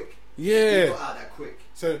that quick. Yeah. He got out that quick.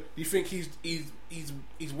 So you think he's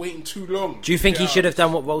waiting too long? Do you think he should have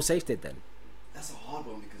done what Roll Safe did then? That's a hard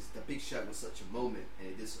one because the Big Shaq was such a moment,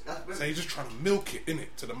 and so he's just trying to milk it, innit,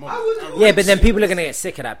 to the moment. Yeah, but then people are going to get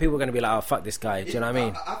sick of that. People are going to be like, "Oh, fuck this guy." Do you know what I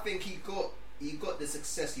mean? I think he got the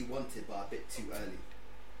success he wanted, but a bit too early.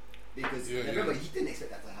 Because remember, he didn't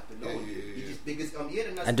expect that to happen. He just because he had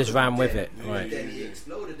a nice and just ran with it. Right. Then he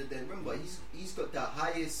exploded, and then remember, he's got the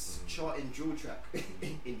highest charting drill track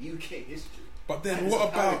in UK history. But then what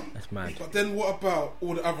about? That's mad. But then what about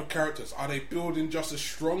all the other characters? Are they building just as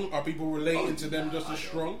strong? Are people relating to them just as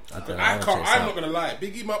strong? I'm not gonna lie.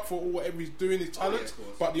 Big him up for whatever he's doing, his talent.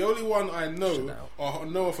 But the only one I know or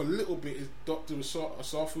know of a little bit is Dr.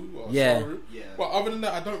 Asafu or Saru. Yeah. But other than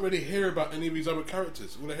that, I don't really hear about any of these other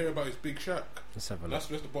characters. All I hear about is Big Shaq. That's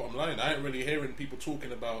just the bottom line. I ain't really hearing people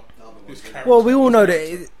talking about his character. Well, we all know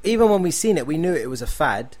that even when we seen it, we knew it was a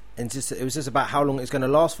fad. And it was just about how long it's going to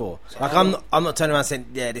last for. Like I'm not turning around saying,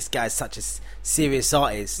 yeah, this guy's such a serious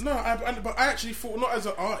artist. No, but I actually thought not as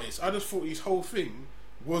an artist. I just thought his whole thing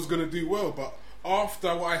was going to do well. But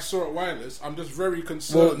after what I saw at Wireless, I'm just very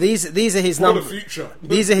concerned. Well, these are his numbers. The future.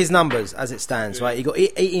 These are his numbers as it stands, right? He got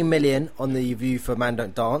 18 million on the view for Man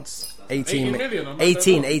Don't Dance. 18 million.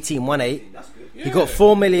 18. That's good. Yeah. He got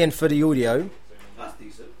 4 million for the audio. That's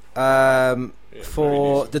decent.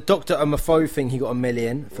 For the Dr. Omofo thing, he got 1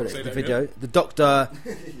 million for the video. The Dr.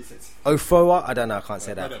 Ofoa, I don't know, I can't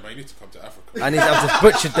say that. But you need to come to Africa. I've just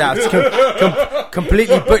butchered that.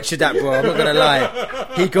 Completely butchered that, bro. I'm not gonna lie.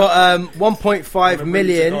 He got 1.5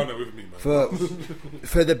 million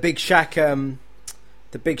for the Big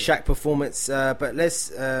Shaq performance. But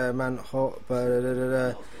let's man hot.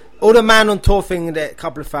 All the Man on Tour thing, that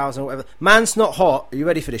couple of thousand or whatever. Man's Not Hot. Are you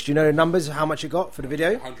ready for this? Do you know the numbers? How much it got for the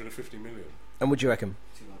video? 150 million. And what do you reckon?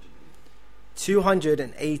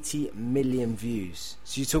 280 million views.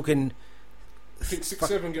 So you're talking. I think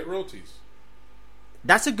 6-7 get royalties.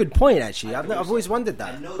 That's a good point, actually. I've always wondered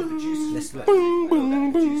that. I know the producers.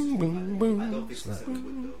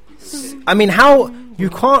 I mean, how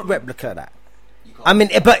you can't replicate that. I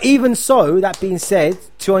mean, but even so, that being said,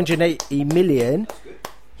 280 million.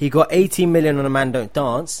 He got 18 million on a Man Don't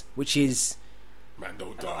Dance, which is. Man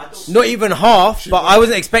Don't Dance. Not even half, but I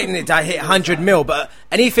wasn't expecting it to hit 100 mil. But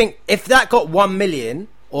anything, if that got 1 million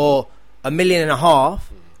or 1.5 million,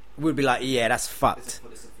 we'd be like, yeah, that's fucked.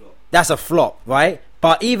 That's a flop, right?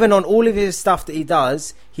 But even on all of his stuff that he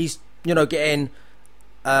does, he's, getting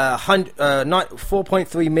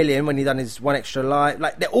 4.3 million when he done his One Extra Live.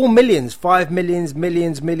 Like, they're all millions. 5 millions,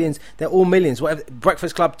 millions. They're all millions. Whatever.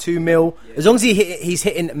 Breakfast Club, 2 mil. Yeah. As long as he's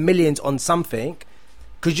hitting millions on something,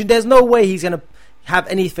 because there's no way he's going to have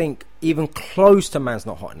anything even close to Man's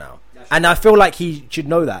Not Hot now. And I feel like he should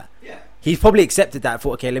know that. Yeah. He's probably accepted that.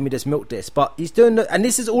 Thought, okay, let me just milk this. But he's doing and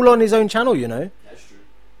this is all on his own channel, That's true.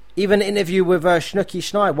 Even an interview with Schnooky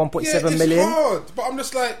Schnei, 1.7 million. It's hard, but I'm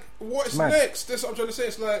just like, what's next? That's what I'm trying to say.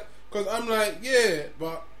 It's like, because I'm like, yeah,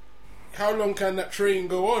 but how long can that train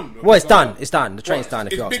go on? Well, it's done. It's done. The train's done,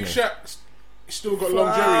 if you ask me. Big Shaq still got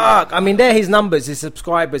longevity. I mean, they're his numbers, his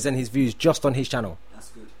subscribers and his views just on his channel. That's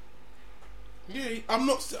good. Yeah,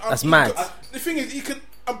 that's mad. The thing is,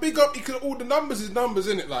 I'm big up. All the numbers is numbers,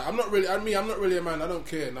 innit? Like, I'm not really a man. I don't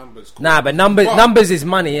care numbers. Cool. Nah, but numbers is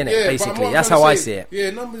money, innit? Yeah, basically, that's how I see it.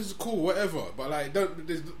 Yeah, numbers is cool, whatever. But like,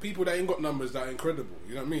 there's people that ain't got numbers that are incredible.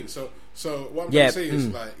 You know what I mean? So what I'm trying to say is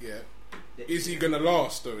like, is he gonna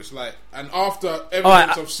last though? It's like, and after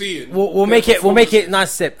evidence of seeing, we'll make it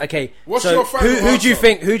nice sip. Okay, what's your final who do you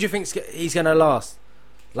think he's gonna last?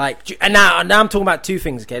 Like, and now I'm talking about two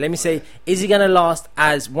things. Okay, let me say, is he gonna last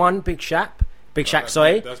as one Big Shaq?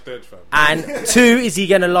 Sorry. That's dead, fam. And 2, is he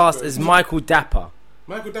going to last as Michael Dapper?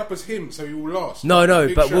 Michael Dapper's him, so he will last. No,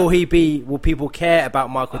 but Shaq. Will people care about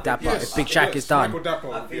Michael Dapper if Big Shaq is done? Michael Dapper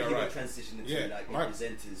will be alright. Transition into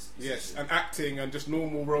presenters. Yes, and acting and just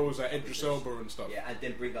normal roles like Idris Elba and stuff. Yeah, and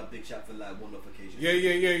then bring up Big Shaq for like one-off occasions. Yeah.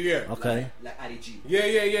 Okay. Like Ali G.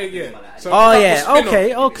 Yeah. So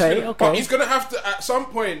okay. But he's gonna have to at some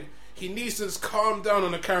point. He needs to just calm down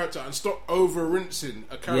on a character and stop over-rinsing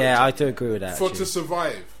a character. Yeah, I do agree with that. To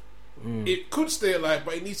survive. It could stay alive,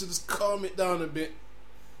 but he needs to just calm it down a bit.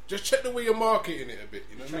 Just check the way you're marketing it a bit.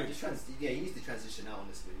 You know what I mean? He needs to transition out.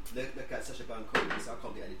 Honestly, look at such a band called this. I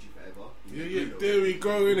can't be energy forever. There we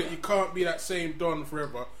go. In it, you can't be that same Don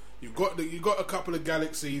forever. You got a couple of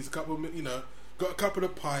galaxies, got a couple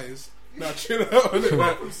of pies. Now chill out on it,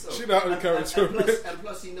 man. Chill out on the character. And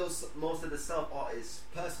plus, he knows most of the South artists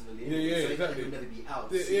personally. Yeah, so exactly. He will never be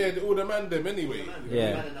out. All the man them anyway. The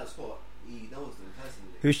man in that spot, he knows them personally.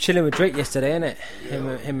 He was chilling with Drake yesterday, innit?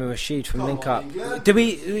 Yeah. Him and Rashid from Link Up. Yeah. Did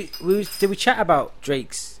we chat about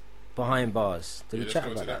Drake's behind bars? Did we chat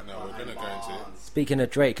about that? Now. We're gonna go into it. Speaking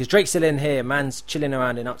of Drake, because Drake's still in here, man's chilling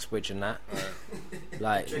around in Uxbridge and that.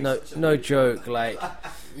 Like no joke. Like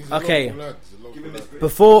okay.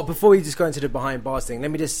 Before we just go into the behind bars thing,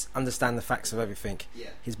 let me just understand the facts of everything. Yeah.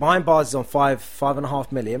 His behind bars is on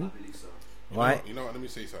 5.5 million. I believe so. Right. You know what? Let me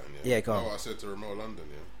say something. Yeah, go on. I said to Ramel London.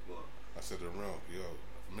 Yeah. What? I said to Ramel, yo,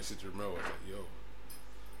 message Ramel. I was like, yo.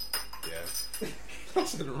 Yeah. I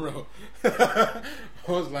said to Ramel.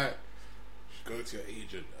 I was like, go to your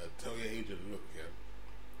agent. Tell your agent, look, yeah.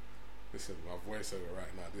 Listen, my voiceover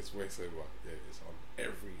right now. This voiceover,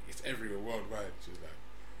 it's everywhere worldwide. She was like,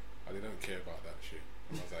 I don't care about that shit.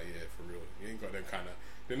 I was like, yeah, for real. You ain't got them kind of.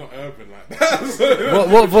 They're not urban like that. So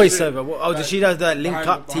what voiceover? Does she does that Link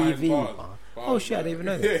Up TV? Oh shit, I didn't even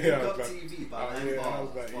know that. Link Up TV, I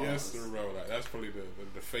was like, yes, bro. Like that's probably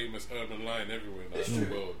the famous urban line everywhere in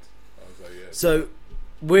the world. I was like, yeah. So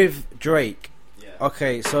with Drake,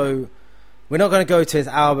 okay, so. We're not going to go to his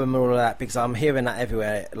album and all of that because I'm hearing that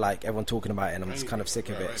everywhere, like everyone talking about it, and I'm just kind of sick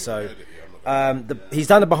of it. So, he's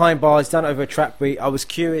done the behind bars, he's done it over a trap beat. I was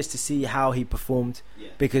curious to see how he performed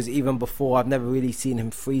because even before, I've never really seen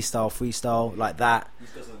him freestyle like that. He's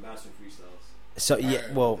got some embarrassing freestyles. So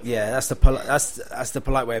that's the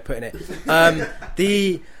polite way of putting it.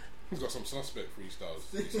 He's got some suspect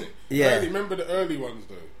freestyles. Yeah, I remember the early ones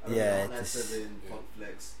though. Yeah,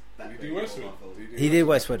 Did he do Westwood? He did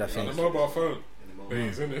Westwood, I think. On the mobile phone.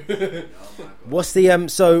 Isn't it? What's the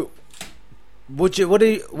so? What do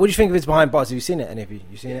you think of his behind bars? Have you seen it? Any of you?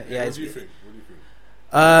 You seen it? Yeah. What do you think?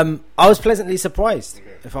 I was pleasantly surprised,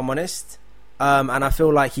 if I'm honest. And I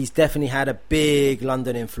feel like he's definitely had a big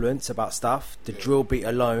London influence about stuff, the drill beat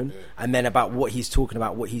alone, and then about what he's talking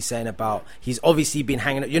about, what he's saying about. He's obviously been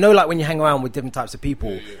hanging, like when you hang around with different types of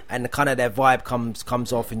people, and the kind of their vibe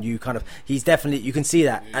comes off, and you kind of, you can see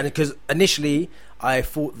that. And because initially I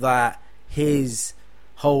thought that his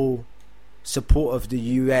whole support of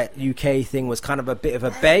the UK thing was kind of a bit of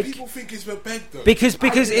a beg. People think it's a beg though. Because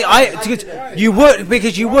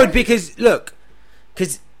look,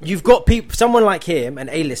 because you've got people, someone like him, an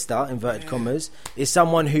A-lister, inverted commas, is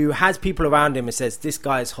someone who has people around him and says, this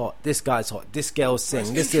guy's hot, this girl's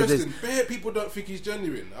sing. It's interesting. Bare people don't think he's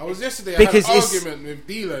genuine. I had an argument with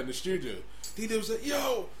Dealer in the studio. Dealer was like,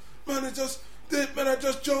 yo, man, I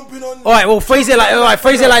just jumping on. Alright, well, phrase it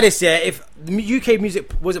like this, yeah. If UK music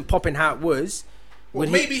wasn't popping how it was,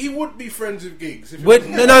 maybe he would be friends with Gigs. No,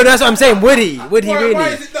 that's what I'm saying. Would he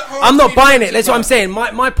really? I'm not buying it. That's what I'm saying.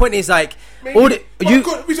 My point is like, the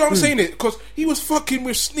reason I'm saying it because he was fucking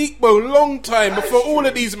with Sneakbo long time before all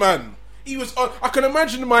of these man. He was. I can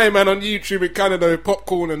imagine my man on YouTube in Canada with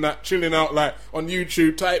popcorn and that, chilling out like on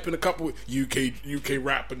YouTube, typing a couple of UK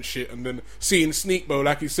rap and shit, and then seeing Sneakbo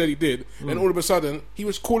like he said he did, and all of a sudden he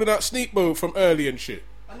was calling out Sneakbo from early and shit.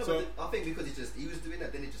 I know, but I think because he was doing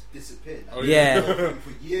that, then it just disappeared. For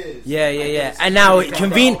years. Yeah. And now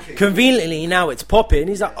conveniently now it's popping.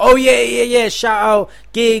 He's like, oh yeah. Shout out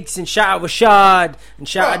Gigs and shout out Rashad and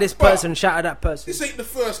shout out this person, and shout out that person. This ain't the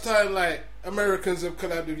first time like Americans have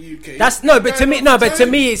collabed with UK. But to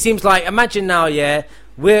me it seems like, imagine now,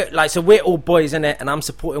 we're all boys in it, and I'm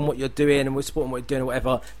supporting what you're doing, and we're supporting what you're doing, or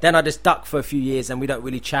whatever. Then I just duck for a few years, and we don't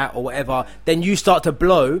really chat or whatever. Then you start to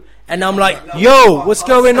blow, and I'm like, yo, what's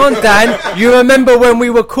going on, Dan? You remember when we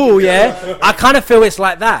were cool, yeah? I kind of feel it's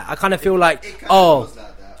like that. I kind of feel like, do you know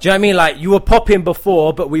what I mean? Like, you were popping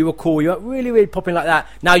before, but we were cool. You're really, really popping like that.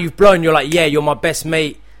 Now you've blown. You're like, yeah, you're my best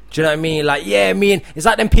mate. Do you know what I mean? Like, yeah, me and it's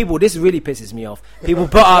like them people. This really pisses me off. People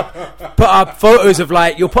put up photos of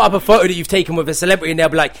like, you'll put up a photo that you've taken with a celebrity, and they'll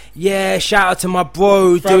be like, yeah, shout out to my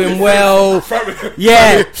bro, doing well. Family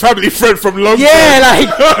friend from London. Yeah, like,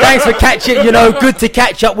 thanks for catching. Good to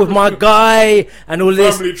catch up with my guy and all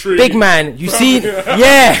this. Big man, you see?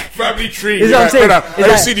 Yeah, family tree. Is what I'm saying?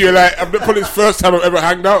 I've seen you. Like, I'm probably the first time I've ever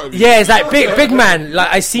hanged out with you. Yeah, it's like big man. Like,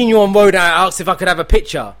 I seen you on road, and I asked if I could have a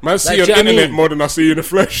picture. Man, see you on the internet more than I see you in the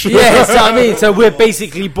flesh. Yeah, that's what I mean. So we're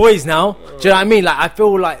basically boys now. Do you know what I mean? Like, I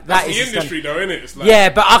feel like that is the industry, though, isn't it? It's like, yeah,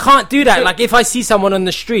 but I can't do that. Like, if I see someone on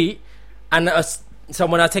the street and So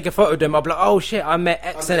when I take a photo of them, I'll be like, oh shit, I met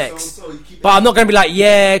X and X. But I'm not going to be like,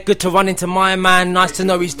 yeah, good to run into my man. Nice to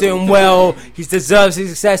know he's doing well. He deserves his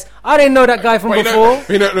success. I didn't know that guy from before.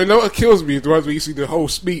 You know what kills me? The ones where you see the whole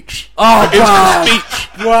speech. Oh,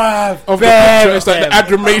 speech. Wow. Of the picture. It's like the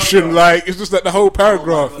aggravation. Like, it's just like the whole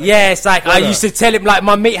paragraph. Yeah, it's like, I used to tell him, like,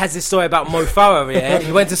 my mate has this story about Mo Farah, yeah?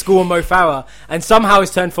 He went to school with Mo Farah. And somehow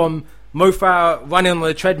it's turned from Mo Farah running on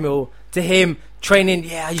the treadmill to him training.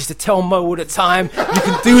 Yeah, I used to tell Mo all the time, you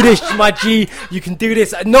can do this, my G, you can do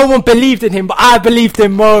this. No one believed in him, but I believed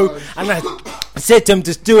in Mo. And I said to him,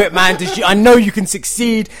 just do it, man. I know you can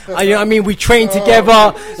succeed. You know what I mean? We train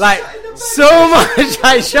together. Like, so much.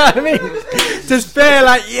 Like, you know what I mean? Just fair,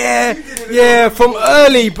 like, yeah, from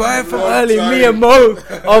early, bro, from early. Me and Mo.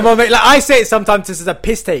 Oh, my mate. Like, I say it sometimes just as a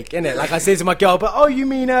piss take, innit? Like, I say to my girl, but, oh, you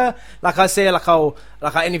mean, like I say, like,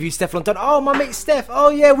 I interview Steph London. Oh, my mate Steph. Oh,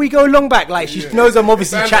 yeah, we go long back. Like, she knows I'm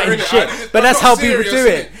obviously chatting shit. But that's how people do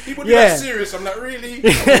it. People do that serious. I'm like, really?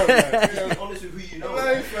 Honest with who you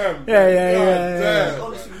know.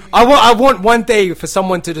 Yeah. I want one day for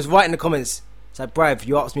someone to just write in the comments. It's like, bruh, if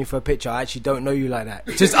you ask me for a picture, I actually don't know you like that.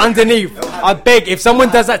 Just underneath. I beg. If someone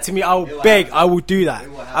does that to me, I'll beg. I will do that.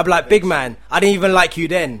 I'll be like, big man, I didn't even like you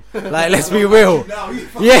then. Like, let's be real.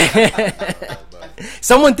 Yeah.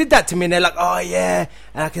 Someone did that to me and they're like, oh yeah.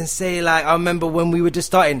 And I can say, like, I remember when we were just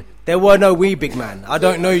starting, there were no we, big man. I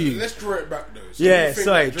don't know you. Let's draw it back though. So yeah,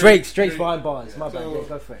 sorry. Drake's behind bars. My bad. Yeah,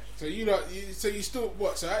 go for it. So you still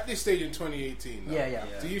what? So at this stage in 2018, now, yeah.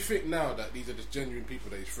 Do you think now that these are just genuine people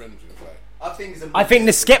that he's friends with? Like, I think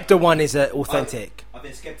the Skepta one is authentic. I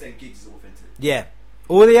think Skepta and Giggs is authentic. Yeah.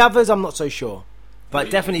 All the others, I'm not so sure. But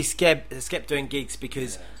definitely Skepta and Giggs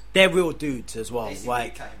because they're real dudes as well. They seem like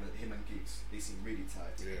really tight, him and Giggs, they seem really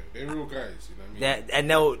tight. Yeah, they're real guys. You know what I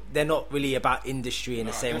mean? They're not really about industry in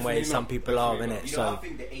the same way some people are, innit? You know, I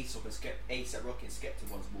think the A$AP Rocky and Skepta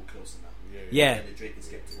one's more closer now. Yeah. The Drake and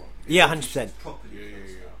Skepta one. Yeah, 100%. Properly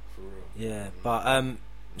close now. For real. Yeah, but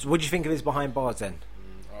so what do you think of his behind bars then?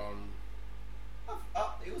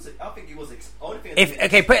 I think he was.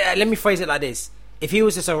 Let me phrase it like this: if he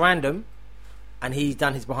was just a random, and he's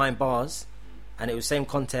done his behind bars, and it was same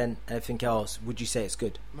content and everything else, would you say it's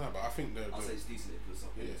good? No, but I think I'll say it's decent. It was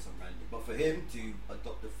some random, but for him to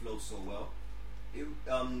adopt the flow so well,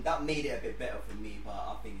 that made it a bit better for me. But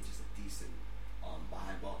I think it's just a decent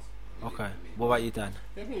behind bars. Okay. What about you, Dan?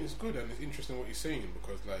 Yeah, I mean, it's good and it's interesting what he's saying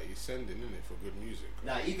because like he's sending in it for good music.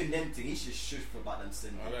 Nah, even them thing, he's just shush about them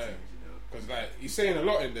sending things, you know. Because like he's saying a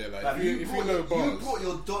lot in there. Like if you know bars, you brought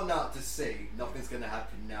your Don out to say nothing's gonna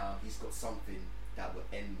happen now. He's got something that will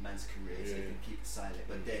end man's career, so he can keep it silent.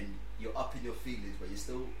 But then you're up in your feelings, but you're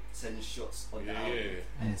still sending shots on the album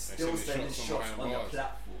and still sending shots on the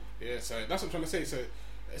platform. Yeah, so that's what I'm trying to say. So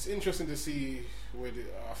it's interesting to see where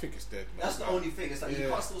I think it's dead. That's the only thing. It's like you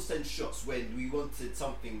can't still send shots when we wanted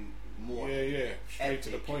something more. Straight to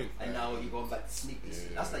the point. And now you're going back to sneak this.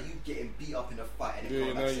 That's like you getting beat up in a fight and then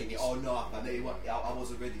coming back saying, "Oh no, I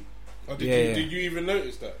wasn't ready." Oh, did you even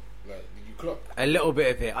notice that? Like, did you clock? A little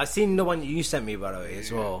bit of it. I seen the one you sent me, by the way,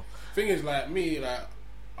 as well. Thing is, like me, like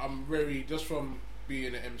I'm very just from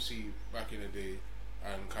being an MC back in the day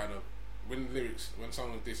and kind of. When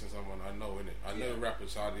someone's dissing someone, I know innit. I know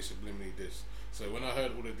rappers how they subliminally diss. So when I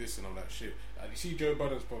heard all of this and I'm like, shit. Like, you see Joe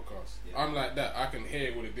Budden's podcast? I'm like that. I can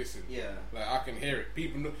hear all of this. Like I can hear it.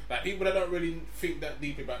 People know, like people that don't really think that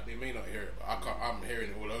deep about it, they may not hear it, but I'm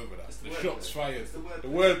hearing it all over that. The shots fired, the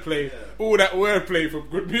wordplay, all that wordplay from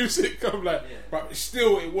good music. I'm like, but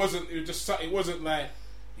still, it wasn't. It was just. It wasn't like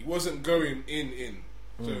he wasn't going in.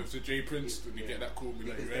 So Jay Prince, did you get that call? Be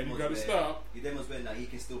like, you gotta stop. You then was when he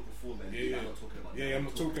can still perform and I'm not talking about I'm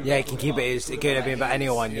not talking he can keep it. It could have been about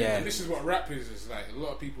anyone. And this is what rap is. It's like a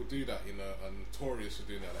lot of people do that, you know, and notorious for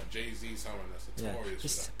doing that. Like Jay-Z, someone that's notorious.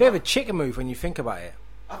 It's a bit of a chicken move when you think about it,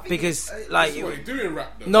 because like what you doing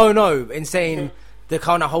rap though. No, in saying the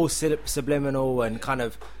kind of whole subliminal and kind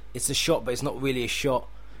of it's a shot, but it's not really a shot.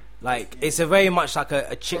 Like it's a very much like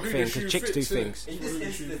a chick thing because chicks do things. In this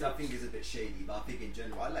instance, I think it's a bit shady, but I think in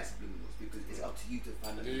general, I like subliminals because it's up to you to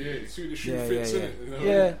find out. See the shoe fits in it. You know?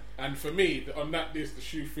 Yeah. And for me, on that disc, the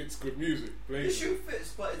shoe fits good music. The shoe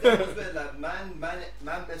fits, but it's where like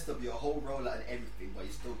man messed up your whole rollout and everything, but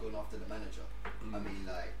you're still going after the manager. I mean,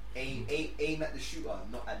 like aim at the shooter,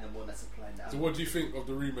 not at the one that's supplying that. So what do you think of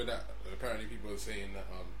the rumor that apparently people are saying that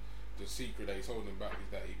the secret that he's holding back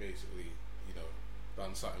is that he basically, you know,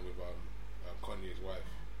 done something with Kanye's wife?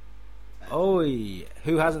 Oh,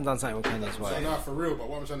 who hasn't done something with Kanye's wife? So now for real, but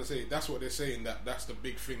what I'm trying to say, that's what they're saying, that's the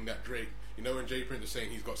big thing that Drake, You know when Jay Prince is saying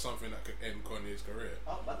he's got something that could end Kanye's career?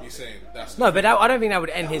 He's saying that's... No, but I don't think that would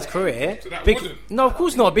end his career. So that wouldn't. No, of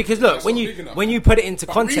course not. Because look, when you put it into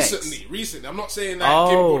context... Recently. I'm not saying that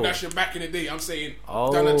Kim Kardashian back in the day. I'm saying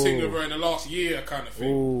done a thing with her in the last year kind of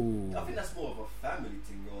thing. I think that's more of a family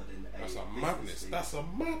thing rather than That's a madness. That's a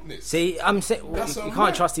madness. See, I'm saying you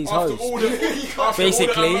can't trust these hoes. After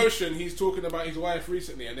basically, all the emotion, he's talking about his wife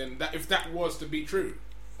recently, and then if that was to be true,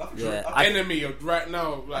 enemy of right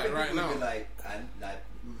now, right now.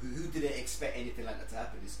 Who didn't expect anything like that to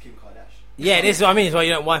happen? Is Kim Kardashian. Yeah, this is what I mean. It's why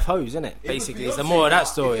you don't wife hoes, isn't it? Basically, it's the more of that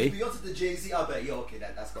story. If Beyonce to Jay-Z, I'll bet, okay,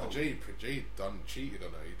 that's cool. Jay done cheated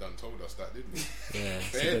on her. He done told us that, didn't he? Yeah, it's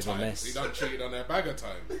a Bare bit of a times. mess. He done cheated on their bag of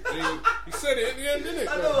time. He said it at the end, didn't it?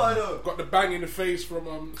 I know. Got the bang in the face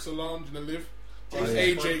from Solange and the Liv.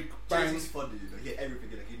 AJ bang. Jay-Z's funny, you know. He had everything.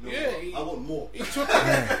 I want more. He took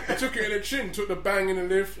it in the chin, took the bang in the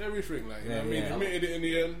lift, everything. Like, you know what I mean? Admitted it in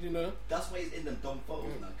the end, you know. That's why he's in them dumb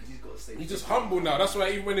photos now, because he's got to stay. He's just humble now. That's why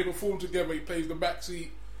even when they perform together, he plays the backseat.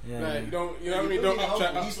 Yeah. Like, you know what I mean? Don't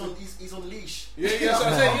upchat. He's on leash. Yeah, that's what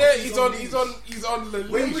I'm saying. Yeah, he's on the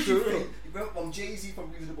when leash. Would you think, from Jay-Z from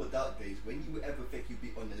Reasonable Doubt days, when you would ever think you'd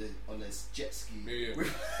be on a jet ski with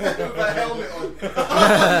a helmet on?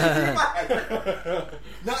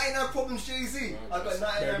 99 problems, Jay-Z. I got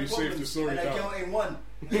 99 problems, and that girl ain't one.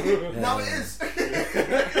 Now it is.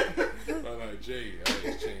 Jay,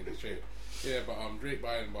 it's changed. Yeah, but Drake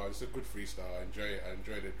buying bar, it's a good freestyle. I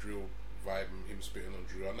enjoy the drill vibe and him spitting on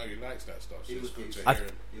drill. I know he likes that stuff, so it's good to hear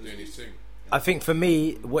him doing his thing. I think for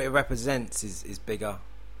me, what it represents is bigger.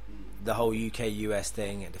 The whole UK-US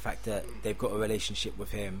thing, the fact that they've got a relationship with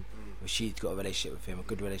him, or she's got a relationship with him, a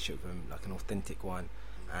good relationship with him, like an authentic one,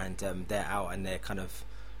 and they're out and they're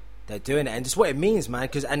doing it, and just what it means, man.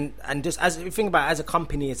 Because and just as you think about it, as a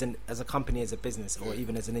company, as a business, or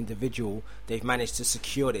even as an individual, they've managed to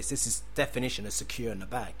secure this. This is definition of secure in the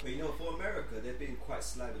bag. But you know, for America, they've been quite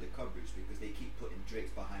sly with the coverage because they keep putting Drake's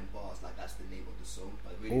behind bars like that's the name of the song,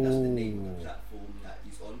 but really that's the name of the platform that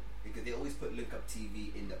he's on. Because they always put Link Up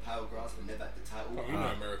TV in the paragraphs, but never at the title. You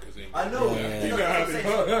know America's English. I know. Yeah. You know what I'm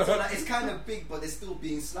saying? So like, it's kind of big, but they're still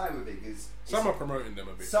being sly with it. Cause some are promoting them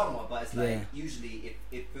a bit. Some are, but it's like usually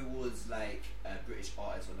if it was like a British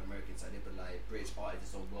artist on the American side, they'd be like British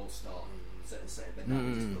artist on World Star, certain. But now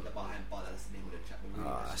they just put the behind bar. That's the name of the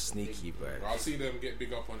chat. Sneaky, bro. I'll see them get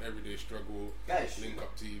big up on Everyday Struggle, Link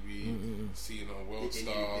Up TV, seeing on World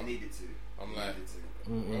Star. They needed to. I'm like.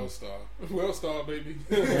 Well star, baby.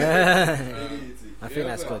 I think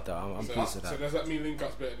that's good though. I'm pleased with that. So does that mean Link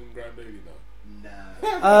Up's better than Grand Daily now?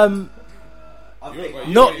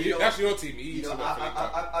 That's your team.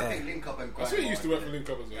 I think Link Up and Grand. I swear you used to work for Link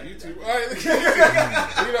Up as well. You too.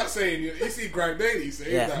 You're not saying you see Grand Daily. So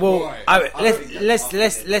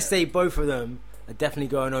let's say both of them are definitely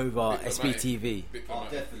going over SBTV.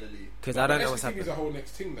 Definitely. Because I don't know what's happening. SBTV is a whole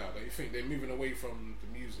next thing now. Like, you think they're moving away from the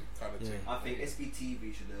music kind of thing. I think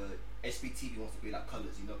SBTV SBTV wants to be like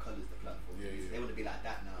Colours. You know, Colours the platform. They want to be like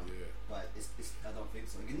that now. But it's I don't think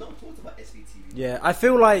so. You know, talked about SBTV. Yeah, I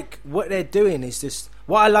feel like what they're doing is just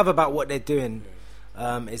what I love about what they're doing.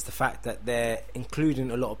 Is the fact that they're including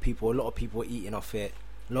a lot of people. A lot of people are eating off it.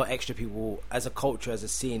 A lot of extra people as a culture, as a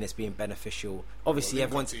scene, it's being beneficial. Obviously,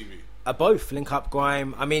 everyone's both Link Up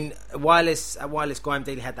Grime. I mean, Wireless Grime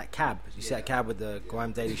Daily had that cab. You see that cab with the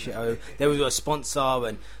Grime Daily shit. There was a sponsor,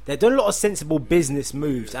 and they're doing a lot of sensible business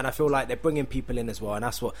moves. And I feel like they're bringing people in as well. And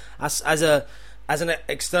that's what, as an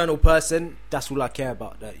external person, that's all I care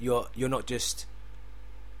about. That you're not just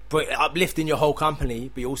uplifting your whole company,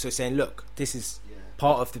 but you're also saying, look, this is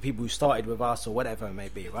part of the people who started with us or whatever it may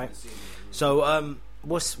be, right? So,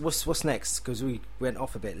 what's next? Because we went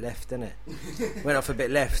off a bit left, didn't it? Went off a bit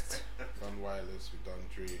left. Done Wireless, we've done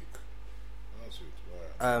Drake.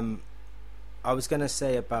 I was gonna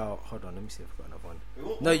say about. Hold on, let me see if I've got another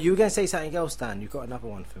one. No, you were gonna say something else, Dan. You've got another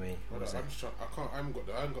one for me. What is it? I haven't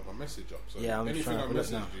got my message up. So I'm anything trying I to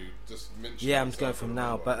message now. you, just mention. Yeah, I'm just going from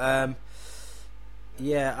now, but Address.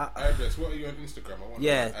 What are you on Instagram? I want to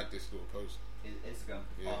add this little post. Instagram,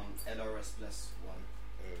 Lrsbless1.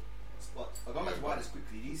 I'll go back to Wireless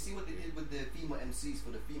quickly. Did you see what they did with the female MCs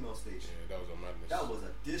for the female stage? Yeah, that was a madness. That was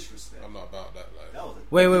a disrespect. I'm not about that. Like, that was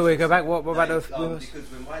a wait, go back. What about the females?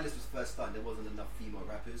 Because when Wireless was first done, there wasn't enough female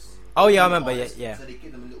rappers. Oh yeah, I remember. Yeah. So they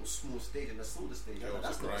give them a little small stage, and I saw the stage.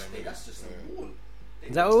 That's not a stage. That's just a wall.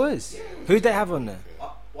 Is that what it was? Yeah. Who'd they have on there?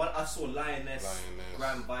 I saw Lioness,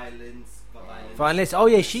 Grand Violence. Oh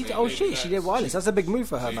yeah, she did Wireless. That's a big move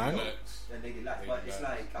for her, man. And they did like, but it's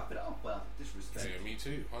like I put it up, disrespect. Yeah, me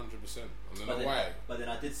too, 100%. I don't know why. But then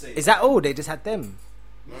I did say, is that all? They just had them.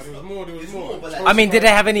 No, there was more. There was more. Like, I mean, did they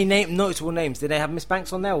have any noticeable names? Did they have Miss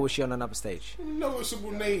Banks on there, or was she on another stage?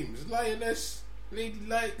 Noticeable names: Lioness, Lady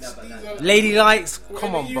Likes. Lady Likes.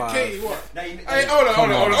 Come on, bro. Hey,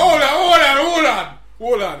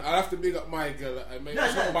 hold on. I have to big up my girl.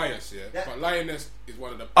 It's not biased, but Lioness is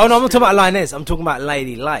one of the. Oh no, I'm not talking about Lioness. I'm talking about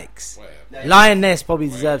Lady Likes. Lioness probably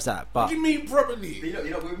deserves that. But what do you mean properly? You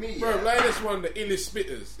know, with me, bro, Lioness one of the illest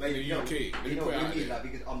spitters in the UK. You know, with me, like,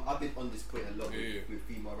 because I've been on this point a lot with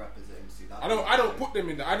female rappers at MC. I don't put them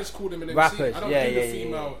in there. I just call them an MC. Rappers, I don't do the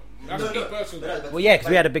female. That's me personally. Well, yeah, because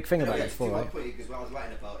we had a big thing about it before, right? Because what I was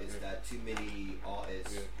writing about is that too many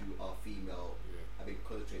artists who are female have been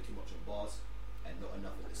concentrating too much on bars and not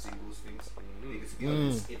enough of the singles things. Because to be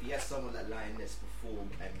honest, if you have someone like Lioness perform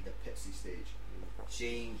at the Pepsi stage, she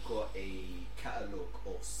ain't got a catalogue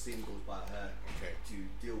of singles by her to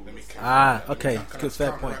deal with. Okay, good,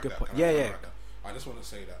 fair point. Yeah. I just want to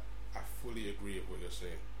say that I fully agree with what you're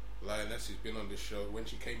saying. Lioness has been on this show. When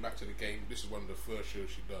she came back to the game, this is one of the first shows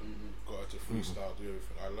she done. Got her to freestyle, do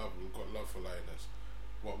everything. Got love for Lioness.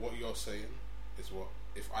 What you're saying is what,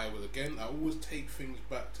 if I was again, I always take things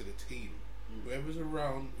back to the team. Whoever's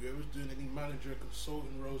around, whoever's doing any manager,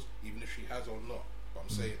 consulting roles, even if she has or not. But I'm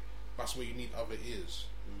saying, that's where you need other ears.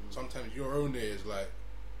 Sometimes your own ear is like,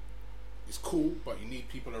 it's cool, but you need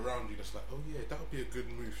people around you that's like, oh yeah, that would be a good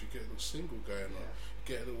move. You get a little single going on, you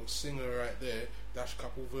get a little singer right there, dash a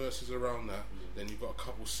couple verses around that, then you've got a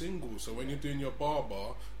couple singles. So when you're doing your bar,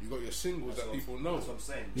 you got your singles that people know. That's what I'm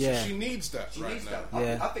saying. Yeah. So she needs that she right needs now. That.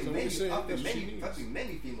 Yeah. I think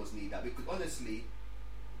many females need that, because honestly,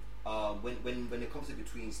 when it comes to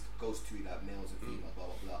goes to like males and females, blah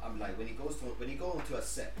blah blah. I'm like, when you go into a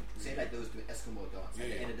set, say like those doing Eskimo dance. At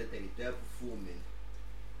the end of the day, they're performing.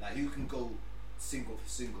 Like, who can go single for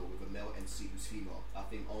single with a male MC who's female? I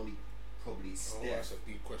think only probably Steph. Oh, that's a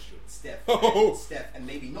deep question. Steph, and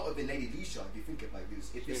maybe not even Lady Leisha. If you think about this,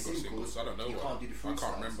 if you're singles, I don't know. You can't do the freestyles. I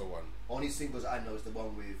can't remember one. Only singles I know is the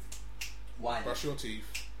one with wine. Brush your teeth.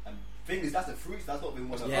 And thing is, that's a freestyle. That's not been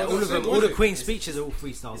one of Yeah, all the Queen's speeches are all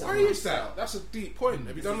freestyles. Why is that? That's a deep point.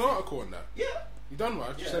 Have you done an article on that? Yeah. You done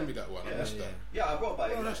one? Just send me that one. I missed that. Yeah, I wrote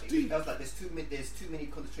about it. That's deep. That's like there's too many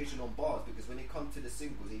concentration on bars, because when it comes to the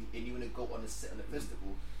singles and you want to go on a set on a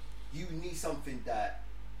festival, you need something that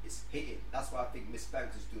is hitting. That's why I think Miss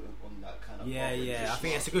Banks is doing on that kind of. Yeah. I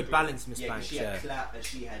think it's a good balance, Miss Banks. She had Clap and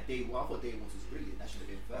she had Day One. I thought Day One was brilliant. That should have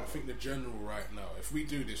been fair. I think the general right now, if we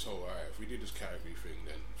do this category thing,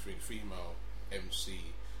 then female MC.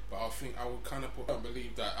 But I think I would kind of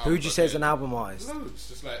believe that. Who would you say is an album artist? Loads.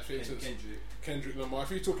 Just like, for instance, Kendrick Lamar.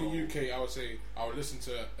 If you're talking UK, I would say I would listen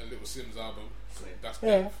to a Little Sims album. That's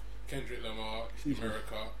Def. Kendrick Lamar,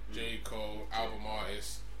 America, J. Cole, album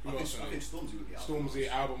artist. I think Stormzy would be Stormzy,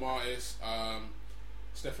 album artist.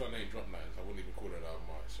 Stefan ain't drop names. I wouldn't even call her an album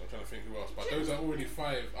artist. So I'm trying to think who else. But those are already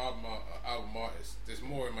 5 album artists. There's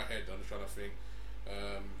more in my head. I'm just trying to think.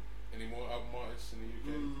 Any more album artists in the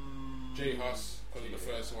UK? J Hus, because the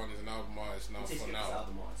first one is an album artist now. For now,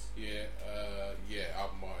 album artist.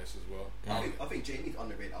 Album artist as well. I think Jamie's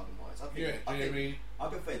underrated album artist. Jamie. I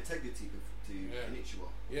prefer Integrity to Konnichiwa.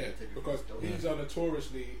 Yeah, because these are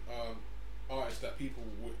notoriously artists that people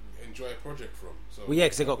would enjoy a project from. So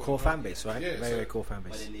because they got core fan base, right? Yeah, very core fan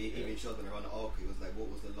base. But then they even showed them around the arc. It was like, what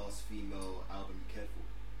was the last female album you cared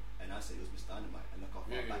for? And I said it was Miss Dynamite. And look how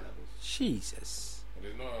far back that was. Jesus.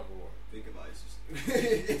 There's no other one. Think about it.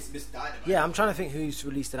 It's Miss Dynamite. Yeah, I'm trying to think who's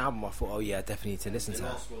released an album. I thought, I definitely need to listen to that.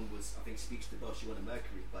 The last one was, I think, Speech to the Bell. She won a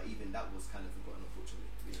Mercury, but even that was kind of forgotten, unfortunately.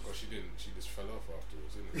 Because she didn't. She just fell off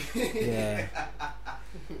afterwards, didn't it? Yeah.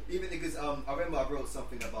 Even because I remember I wrote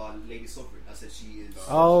something about Lady Sovereign. I said she is.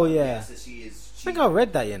 I said she is. I think I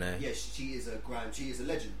read that. Yeah, she is She is a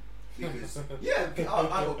legend. Because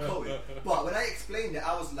I got Cohen. But when I explained it,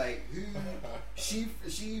 I was like, she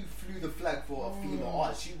flew the flag for a female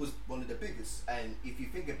artist. She was one of the biggest, and if you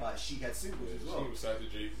think about it, she had singles as well. She was signed to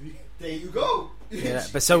Jay-Z. There you go. Yeah,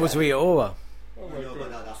 but so was Rita Ora. Oh my god!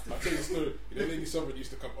 I'll tell you the story. Lady Sovereign used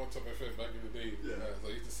to come on Top FM back in the day. So I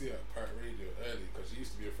used to see her at Pirate Radio early because she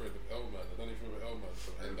used to be a friend of Elman. I don't know if you remember Elman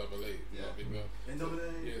from NAA. Big girl.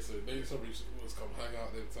 NAA. Yeah, so Lady Sovereign used to always come hang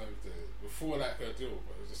out them times before like her deal,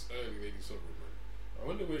 but it was just early Lady Sovereign, man. I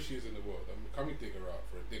wonder where she is in the world. Can we dig her out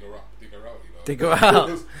for a dig her out, you know? Dig her out.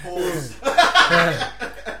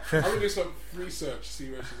 I will do some research, see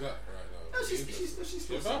where she's at right now. No, she's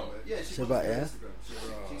still somewhere. Yeah, she's about,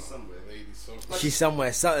 She's somewhere. Lady Sovereign. She's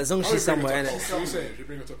somewhere. So, as long as she's somewhere, innit? What are you saying? Should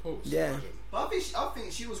bring her to post? Yeah. Imagine. But I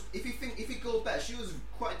think she was. If you go back, she was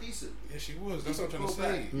quite decent. Yeah, she was. That's what I'm trying to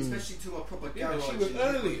say. Especially to a proper garage. She was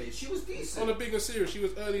early. She was decent. On a bigger series, she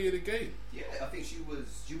was early in the game. Yeah, I think she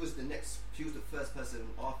was the next. She was the first person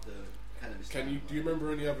after Cannabis. Do you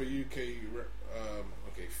remember any other UK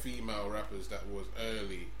female rappers that was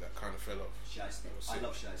early that kind of fell off? Shiesty. I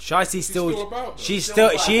love Shiesty. Shiesty's still about.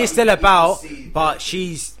 Though. She is still about, but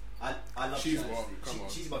she's. I love Shiesty.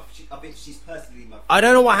 I think she's personally my. I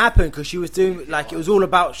don't know what happened because she was doing like it was all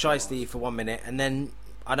about Shiesty for 1 minute, and then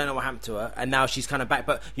I don't know what happened to her, and now she's kind of back.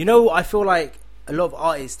 But you know, I feel like a lot of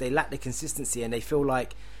artists, they lack the consistency, and they feel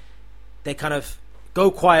like they kind of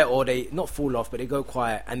go quiet, or they not fall off, but they go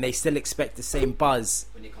quiet, and they still expect the same buzz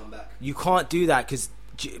when you come back. You can't do that because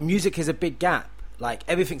music is a big gap. Like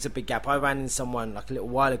everything's a big gap. I ran into someone like a little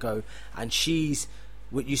while ago, and she's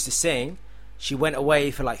what used to sing. She went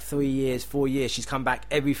away for like 3 years, 4 years. She's come back.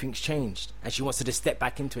 Everything's changed, and she wants to just step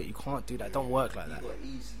back into it. You can't do that. It don't work like that.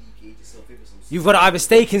 You've got to either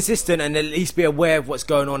stay consistent and at least be aware of what's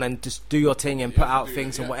going on, and just do your thing and put out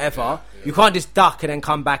things and whatever. Yeah. You can't just duck and then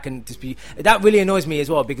come back and just be. That really annoys me as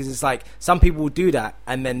well, because it's like some people will do that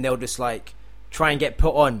and then they'll just like try and get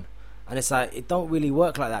put on, and it's like it don't really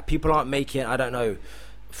work like that. People aren't making, I don't know,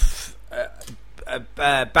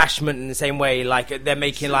 bashment in the same way, like they're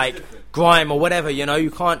making like grime or whatever, you know.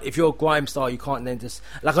 You can't, if you're a grime star, you can't then just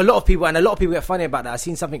like a lot of people get funny about that. I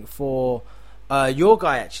seen something for your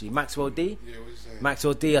guy actually, Maxwell D. Yeah, what you saying?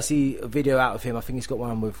 Maxwell D, I see a video out of him. I think he's got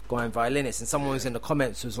one with grime violinists, and someone was in the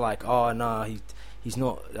comments was like, oh no, he's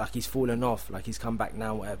not, like he's fallen off, like he's come back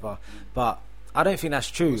now, whatever. But I don't think that's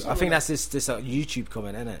true. I think that's just a YouTube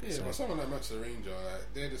comment, isn't it? Yeah, so. But someone like Max the Ranger,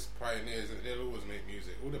 like, they're just pioneers, and they'll always make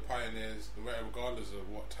music. All the pioneers, regardless of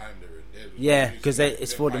what time they're in. Yeah, because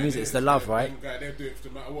it's for the music, it's the love, right? They're doing it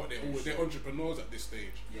no matter what. They're entrepreneurs at this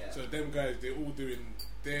stage. Yeah. So them guys, they're all doing.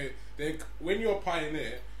 They when you're a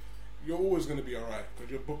pioneer, you're always going to be alright because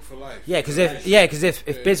you're booked for life. Yeah, because if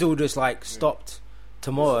Bizzle just like stopped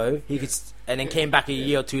tomorrow, he could, and then came back a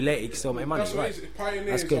year or two later, he could still make money. Right?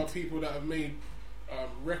 Pioneers are people that have made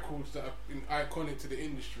records that have been iconic to the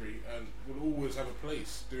industry and will always have a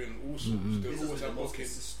place doing all sorts. They'll always have most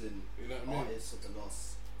consistent artists of the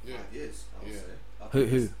last 5 years. I would say.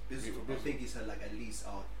 Who? I think he's had like at least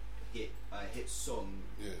a hit song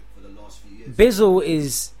for the last few years. Bizzle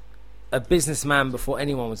is a businessman before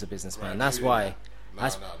anyone was a businessman. Right, that's why. No.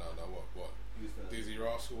 What? Dizzy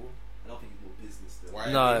Rascal? I don't think he's more business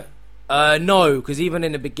though. No, because even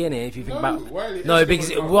in the beginning, if you think about Wiley,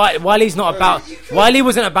 because Wiley's not about Wiley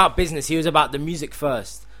wasn't about business. He was about the music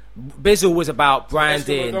first. Bizzle was about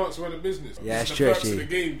branding. Yeah, it's true.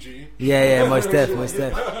 Yeah, most def. I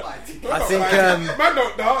think man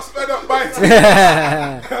don't dance, man don't buy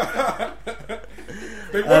tickets.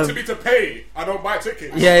 They wanted me to pay. I don't buy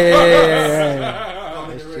tickets. Yeah.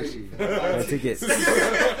 Tickets.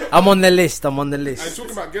 I'm on the list. And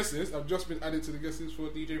talking about guest list, I've just been added to the guest list for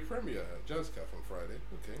DJ Premier at Jazz Cafe on Friday.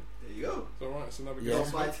 Okay. There you go. It's alright, it's another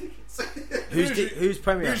guest. Buy tickets. Who's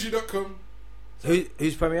Premier? Bougie.com.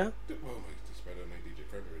 Who's Premier? Well, just better know DJ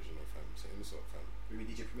Premier original fam. Saying this up, fam.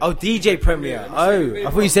 Oh, DJ Premier. Oh, I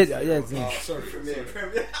thought you said sorry.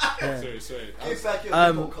 Premier. Sorry. Give back your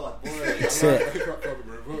people card. That's it. Pick up card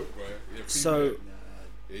revoked, boy. So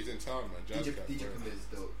he's in town, man. Jazz Cafe. DJ Premier is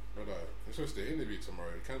dope. Brother, I'm supposed to interview tomorrow.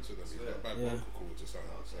 He cancelled them. He's got a bad vocal calls or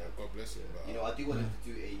something. So God bless him. You know, I do want him to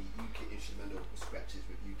do a UK instrumental scratches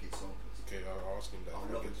with UK samples. Okay, I'll ask him that.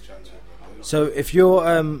 I'll get to chat to him. So if you're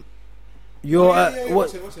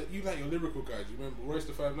what's it? You like your lyrical guys? You remember Royce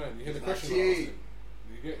the 5'9"? You hear the question I asked him?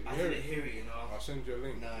 I didn't hear it, you know. I'll send you a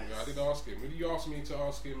link. Nice. Yeah, I did ask him. When you asked me to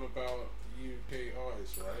ask him about UK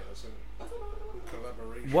artists, right? I said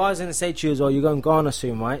collaboration. What I was going to say to you as well, you're going Ghana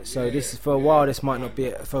soon, right? So this is for a while. This might not be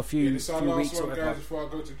it for a few this our weeks. Last one, guys, before I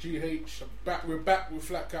go to GH. We're back with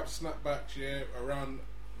flat cap snapbacks. Yeah, around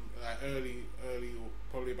early, or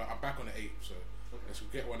probably about. I'm back on the 8th, so let's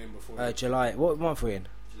get one in before July. What month are we in?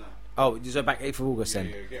 July. Oh, so back 8th of August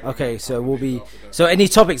then. Yeah, okay, so we'll be. So any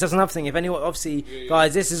topics? That's another thing. If anyone, obviously,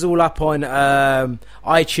 guys, this is all up on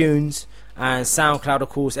iTunes and SoundCloud, of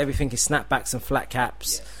course. Everything is snapbacks and flat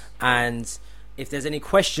caps. Yes. And if there's any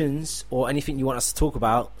questions or anything you want us to talk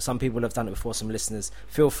about, some people have done it before, some listeners,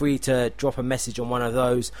 feel free to drop a message on one of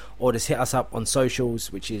those or just hit us up on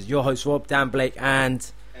socials, which is your host Rob, Dan Blake, and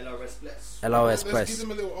Lrsbless. Let's give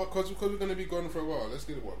them a little, because we're going to be gone for a while. Let's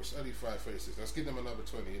give it it's only 5 faces. Let's give them another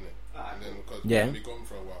 20, innit? And then because we're going to be gone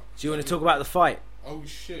for a while. Do you want to talk about the fight? Oh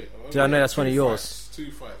shit! I know that's one of yours?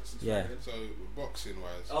 2 fights. Yeah. So boxing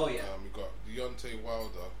wise, we got Deontay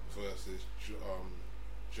Wilder versus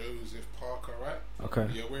Joseph Parker, right? Okay. Are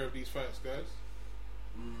you aware of these fights, guys?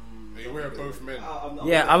 Are you aware of both men?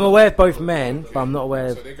 I'm aware of both men, but I'm not aware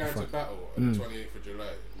of... So they're going to battle on the 28th of July.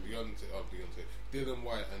 Dylan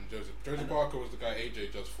White and Joseph. Joseph Parker was the guy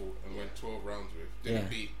AJ just fought and went 12 rounds with.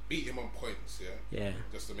 Dylan beat him on points,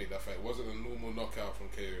 just to make that fight. It wasn't a normal knockout from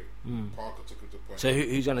KO. Parker took him to points. So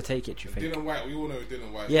who's going to take it, do you think? Dylan White, we all know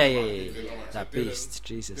Dylan White. Yeah. White. That so beast,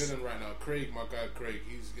 Jesus. Dylan right now, Craig, my guy Craig,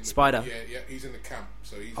 he's in Spider. He's in the camp.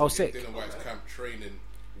 So he's sick. Dylan White's camp training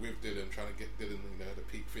with Dylan, trying to get Dylan, the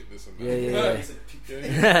peak fitness and that.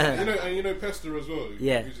 Yeah. You know Pester as well.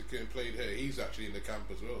 Yeah. Music getting played here. He's actually in the camp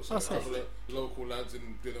as well. So a couple of local lads in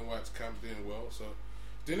Dylan White's camp doing well. So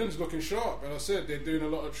Dylan's looking sharp. And I said they're doing a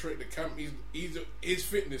lot of trick. The camp, his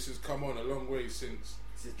fitness has come on a long way since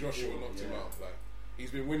Joshua knocked him out. Like he's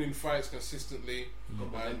been winning fights consistently, and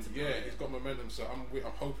he's got momentum. So I'm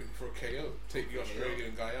hoping for a KO. Take the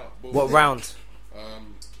Australian guy out. What round?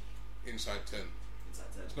 Inside 10.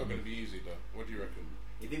 It's not going to be easy though. What do you reckon?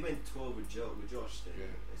 If he went 12 with Josh, then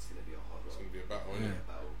it's going to be a hard. It's going to be a battle, isn't it?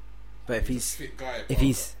 But if he's a fit guy, if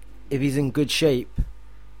he's in good shape,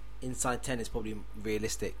 inside 10 is probably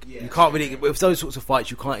realistic. Yeah, you can't really with those sorts of fights.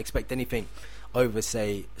 You can't expect anything over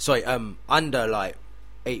under like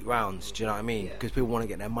 8 rounds. Do you know what I mean? Because people want to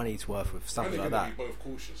get their money's worth with something like that. Be both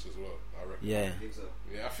cautious as well. I reckon. Yeah. I think so.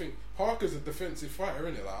 Yeah, I think Parker's a defensive fighter,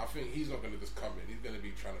 isn't it? Like I think he's not going to just come in. He's going to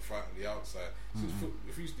be trying to fight on the outside. So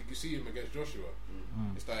if you see him against Joshua,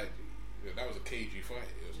 it's like that was a cagey fight.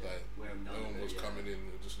 It was like no one was coming in,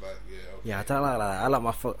 just like I don't like that. I like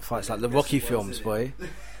my fights like the Rocky films, boy.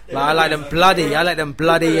 Like I like them bloody. I like them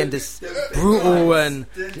bloody and just brutal and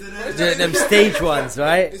them stage ones,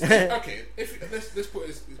 right? Okay, let's put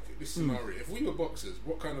this scenario. If we were boxers,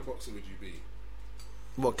 what kind of boxer would you be?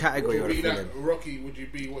 What category would you be that Rocky? Would you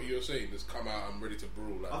be what you're saying? Just come out, I'm ready to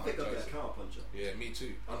brawl. Like I think I'd be a counter puncher. Yeah, me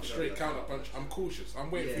too. I'm straight counter punch. I'm cautious.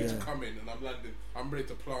 I'm waiting for you to come in, and I'm landing. I'm ready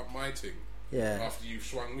to plant my thing. Yeah. After you've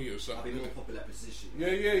swung me or something. I'll be more popular position. Yeah.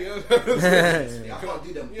 I can't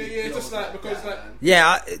do them. Just like because like.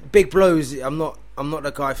 Yeah, big blows. I'm not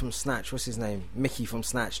the guy from Snatch. What's his name? Mickey from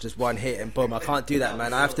Snatch. Just one hit and boom. I can't do that,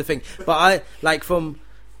 man. I have to think. But I like from.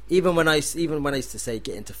 Even when I used to say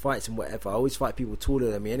get into fights and whatever, I always fight people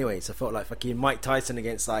taller than me anyway. So I felt like fucking Mike Tyson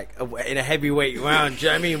against in a heavyweight round. Do you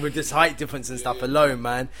know what I mean? With this height difference and stuff alone,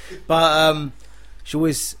 man. But she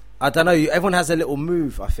was. I don't know. Everyone has a little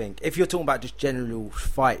move. I think if you're talking about just general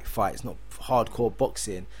fights, not hardcore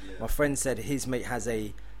boxing. Yeah. My friend said his mate has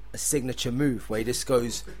a signature move where he just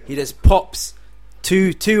pops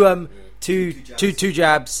two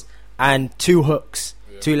jabs and 2 hooks,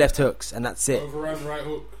 2 left hooks, and that's it. Overhand right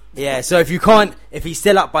hook. Yeah, so if he's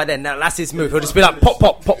still up by then, that's his move. He'll just be like pop,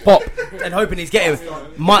 pop, pop, pop, and hoping he's getting.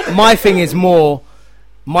 My thing is more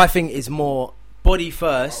body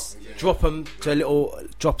first. Drop them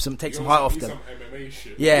to take some height off them.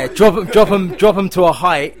 Yeah, drop them to a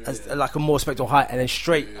height, like a more respectable height, and then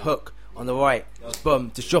straight hook on the right.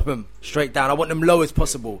 Boom, just drop them straight down. I want them low as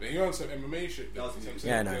possible. You're on some MMA shit.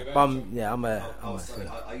 Yeah, no, but I'm a.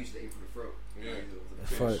 I usually aim for the throat. Yeah.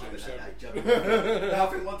 Throat. I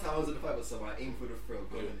think one time I was in a fight with someone, I aimed for the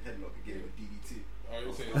throat, go in headlock and get him a DDT.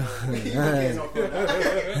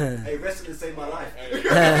 Hey, wrestling saved my life.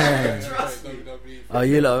 Trust me. Oh,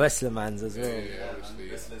 you lot are wrestling mans as well.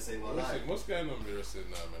 Yeah, wrestling saved my life. What's going on with wrestling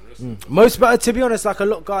now, man? Most, to be honest, like a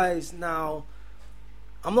lot of guys now.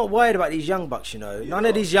 I'm not worried about these young bucks, you know. Yeah. None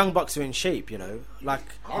of these young bucks are in shape, you know. Like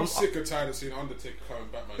I'm sick and tired of seeing Undertaker coming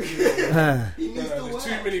back, man. There's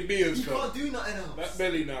too many beers. You can't do nothing else. That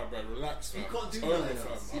belly now, bro. Relax, man. You can't do nothing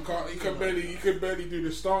else. You can barely do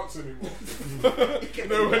the stance anymore.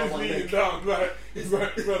 Nobody's leaning down. Like,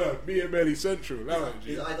 brother, me and belly central. I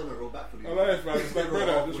don't roll back for you. I like, man. It's like,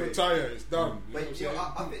 brother, just retire. It's done. But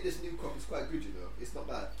I think this new crop is quite good, you know. It's not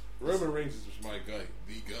bad. Roman Reigns is just my guy.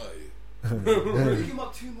 The guy. You give him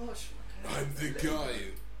up too much. I'm the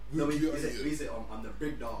guy. I'm the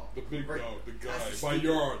big dog. The big dog, the guy. My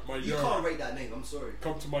yard. You can't rate that name, I'm sorry.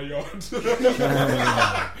 Come to my yard. It's my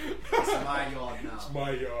yard now. It's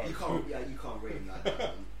my yard. You can't rate him like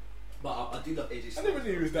that. But I do love AJ Styles. I never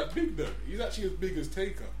knew he was that big though. He's actually as big as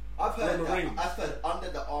Taker. I've heard under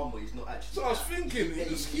the armour he's not actually. So I was thinking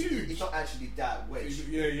he's huge. He's not actually that wedge.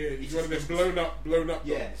 He's one of them blown up.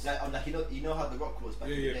 Yeah, like you know how the Rock was back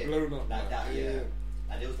in the day. Blown up. Like that, yeah.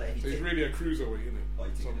 And it was like he's really a cruiserweight, isn't it? Oh,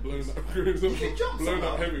 some blown up cruiserweight. Blown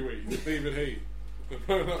up heavyweight. He's David Haye.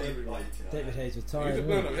 Blown up heavyweight. David Hayes retired. He's a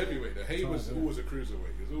blown up heavyweight. The Haye was always a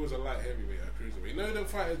cruiserweight. He was always a light heavyweight, a cruiserweight. You know them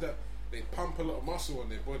fighters that they pump a lot of muscle on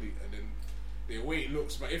their body and then their weight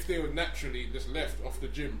looks. But if they were naturally just left off the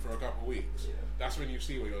gym for a couple of weeks, that's when you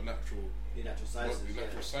see where your natural size. You see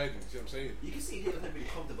what I'm saying? You can see he wasn't really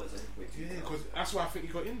comfortable as a heavyweight. Yeah, because that's why I think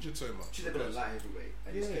he got injured so much. Should have been a light heavyweight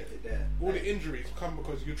and just kept it there. All the injuries come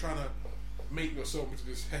because you're trying to make yourself into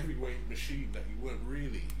this heavyweight machine that you weren't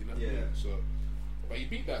really. You know what I mean? So. But he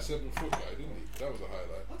beat that 7-foot guy, didn't he? That was a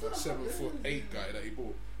highlight. That 7'8" guy that he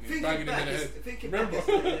bought. He was banging him in the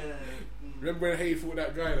head. Remember when Hay fought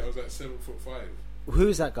that guy that was like 7'5"?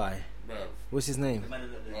 Who's that guy? Bruv. What's his name?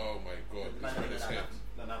 Oh my god, this man his head.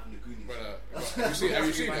 The man from the Goonies.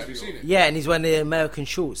 Have you seen it? Yeah, and he's wearing the American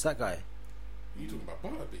shorts. That guy. You talking about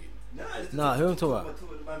Barbie? No, who I'm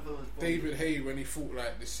talking about? David Hay when he fought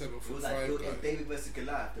like this 7'5" guy. David versus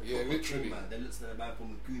Goliath. Yeah, literally. Man. That looks like the man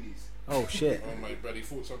from the Goonies. Oh shit! Oh my brother, he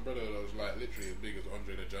fought some brother that was like literally as big as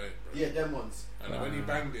Andre the Giant, bro. Yeah, them ones. And when he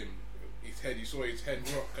banged him, his head, you saw his head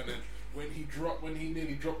rock, and then when he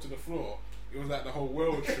nearly dropped to the floor, it was like the whole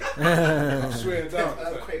world shook. I swear down.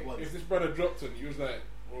 If this brother dropped him, he was like,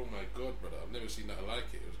 oh my god, brother, I've never seen nothing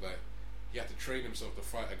like it. It was like he had to train himself to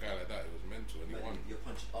fight a guy like that. It was mental, and he won. You're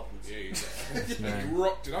punching upwards. Yeah, he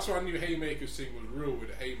rocked it. That's why I knew Haymaker's thing was real with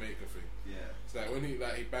the Haymaker thing. Yeah, it's like when he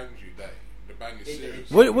bangs you, that the bang is serious.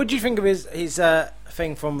 What do you think of his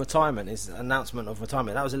thing from retirement? His announcement of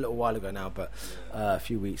retirement. That was a little while ago now, but a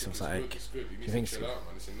few weeks or something. It's good. You need to chill out,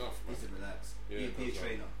 man. It's enough, man. You need to relax. Yeah, be a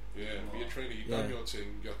trainer. Yeah, be a trainer. You've done your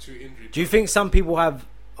thing. You're too injured. Do you think some people have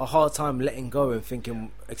a hard time letting go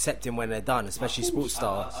and accepting when they're done, especially sports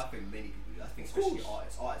stars? I think many people do. I think especially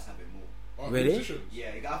artists have it more. Really? Musicians. Yeah,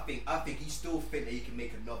 I think you still think that you can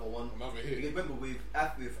make another one. Another hit. Because remember, with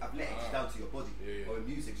athletics, it's down to your body, or with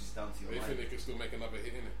music, it's down to your mind. They think they can still make another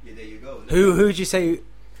hit, innit? Yeah, there you go. Who would you say? You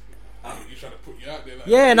trying to put you out there? Like,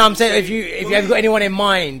 yeah, no, I'm saying if you haven't got anyone in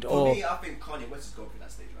mind, for me, I think Kanye West is going for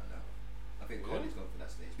that stage right now. I think Kanye's going for that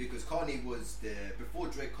stage because Kanye was before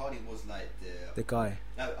Drake. Kanye was like the guy.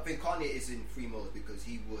 Now, I think Kanye is in three modes because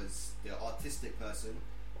he was the artistic person,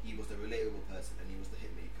 he was the relatable person, and he was the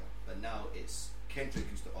hitmaker. But now it's Kendrick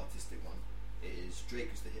who's the artistic one. It is Drake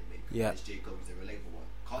who's the hitmaker. Yeah. It's J. Cole who's the relatable one.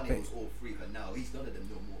 Kanye was all three, but now he's none of them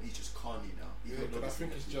no more. He's just Kanye now. But I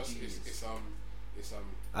think it's just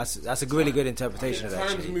That's a really good interpretation of that.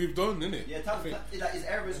 Time's moved on, innit? Yeah, his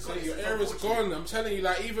era's gone. Your era's gone. I'm telling you,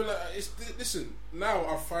 like even listen. Now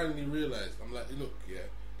I finally realised. I'm like, look,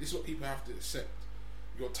 this is what people have to accept.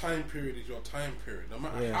 Your time period is your time period. No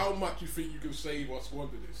matter how much you think you can save or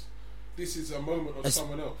squander this. This is a moment of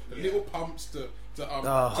someone else. The little pumps to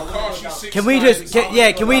Can we just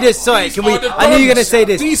sorry, can we I knew you were gonna say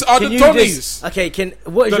this. These are the Donnies.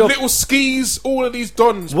 What is the little skis, all of these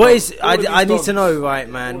dons. What is I need to know, right,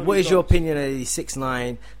 man, what is your opinion of these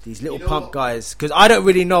 6'9", these little pump guys? Because I don't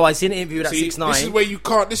really know. I seen an interview with that 6'9". This is where you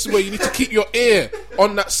can't. This is where you need to keep your ear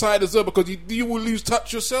on that side as well because you will lose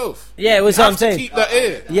touch yourself. Yeah, it was what I'm saying. Keep that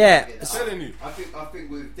ear. Yeah, I'm telling you. I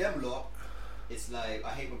think with them lot, it's like I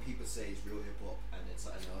hate when people say it's real hip hop and it's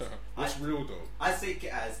something else. What's real though? I take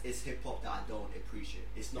it as it's hip hop that I don't appreciate.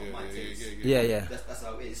 It's not my taste. Yeah. That's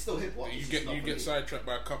how it is. It's still hip hop. You get sidetracked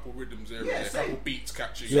by a couple rhythms there, a couple beats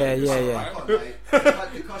catching. Yeah.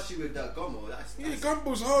 The costume with that Gumbo.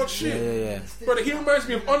 Gumbo's hard shit. Yeah. Brother, he reminds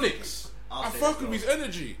me of Onyx. I fuck with his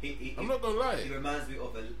energy. I'm not gonna lie. He reminds me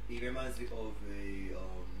of a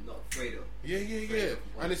not Fredo. Yeah.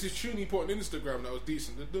 And it's his tune he put on Instagram that was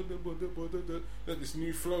decent. This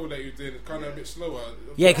new flow that he's doing is kind of a bit slower.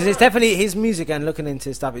 Yeah, because it's definitely his music and looking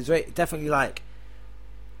into stuff. It's definitely like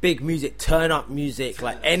big music, turn up music,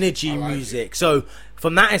 like energy music. So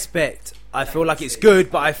from that aspect, I feel like it's good.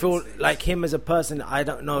 But I feel like him as a person, I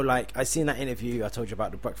don't know. Like I seen that interview I told you about,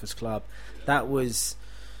 the Breakfast Club. That was.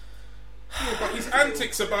 Yeah, but his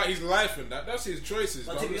antics about his life and that's his choices.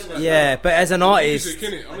 But but as an artist, music,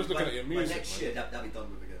 innit? I'm just looking at your music. Next year, that'll be done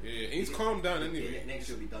with again. Yeah, he's calmed down anyway. Next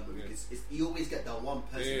year will be done with because you always get that one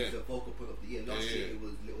person who's the focal point of the year. Last year it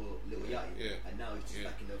was little Yachty, and now it's just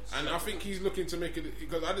back in the. And I think he's looking to make it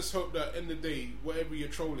because I just hope that at the end of the day, whatever you're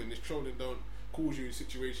trolling, this trolling don't cause you in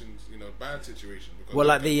situations, bad situations. Well,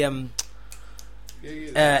 like the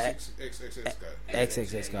XXX guy.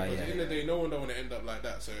 XXX guy, At the end of the day, no one don't want to end up like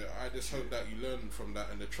that. So I just hope that you learn from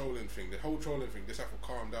that and the trolling thing. The whole trolling thing, just have to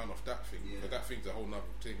calm down off that thing. Because that thing's a whole nother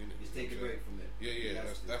thing, isn't it? Just take a break from it. Yeah.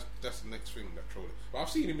 That's the next thing, that trolling. But I've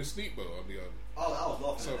seen him in Sleepboat. I'll be honest. Oh, I was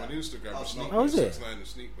laughing. So on Instagram, was it? In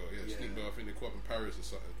Sleepboat, Sleepboat. I think they caught up in Paris or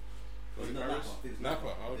something. Was it Paris?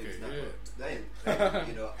 Napa. Okay, I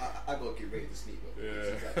gotta get ready to Sleepboat.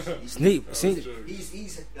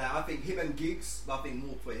 He's I think him and Giggs. I think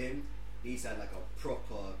more for him. He's had like a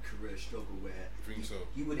proper career struggle where he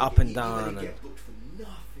up and down he wouldn't get booked for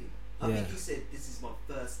nothing. I think he said this is my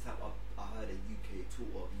first time I've heard a UK tour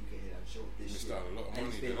or UK headline show this Missed year. out a lot of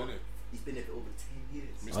money, He's been there for over 10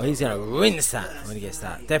 years. Oh, he's gonna rinse that when he gets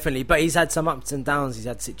that, definitely. But he's had some ups and downs. He's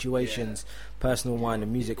had situations, personal one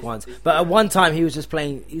and music ones. But at one time, he was just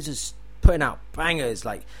putting out bangers,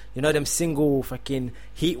 like, you know, them single fucking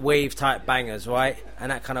heat wave type bangers, right?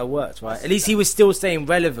 And that kind of worked, right? At least he was still staying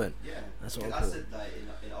relevant. Yeah, that's what I said that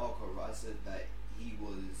in Arco, right? I said that he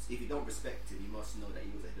was. If you don't respect him, you must know that he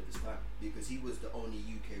was ahead of his time, because he was the only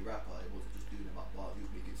UK rapper that wasn't just doing about bars. He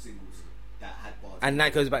was making singles that had bars. And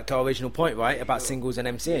that goes back to our original point, right? About singles and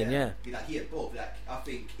MCing, yeah. Like, he had both. Like, I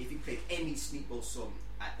think if he played any Sneakbo song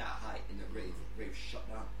at that height in the rave shut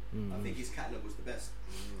down. I think his catalogue was the best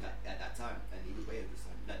at that time, and he was way ahead of his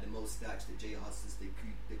time. Like the Most Stacks, the J Hustlers,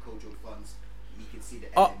 the Kojo Funds. You can see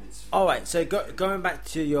the elements. All right, so going back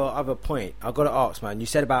to your other point, I've got to ask, man. You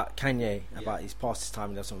said about Kanye, about he's past his time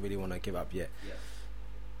and doesn't really want to give up yet. Yeah.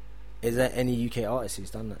 Is there any UK artist who's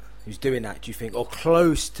done that? Who's doing that, do you think? Or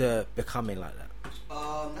close to becoming like that?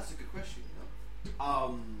 That's a good question, you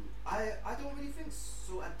know. I don't really think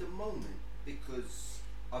so at the moment, because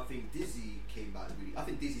I think Dizzy came back really. I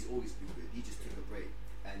think Dizzy's always been good. He just took a break,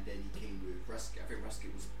 and then he came with Rasket. I think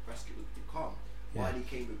Rasket was calm. While he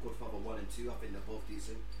came with Godfather 1 and 2, I think they're both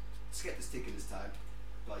decent. Skepta's taking his time,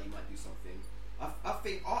 but he might do something. I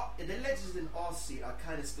think the legends in our scene are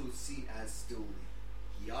kind of still seen as still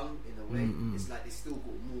young in a way. It's like they still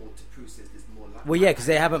got more to prove. Since there's more. Well, yeah, because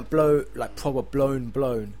they haven't blown. Yeah,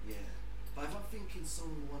 but if I'm thinking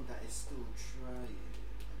someone that is still trying,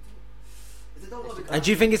 I don't know. And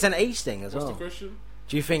do you think it's an age thing as well? What's the question?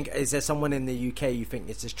 Do you think, is there someone in the UK you think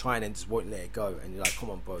is just trying and just won't let it go, and you're like, come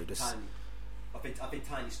on, bro, just... Tiny. I think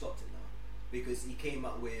Tiny stopped it now, because he came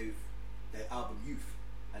out with the album Youth,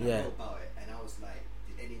 and I know about it, and I was like,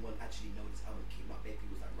 did anyone actually know this album came out? Maybe he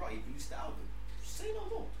was like, right, he released the album, say no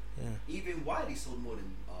more. Yeah. Even Wiley sold more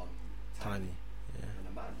than Tiny. Yeah.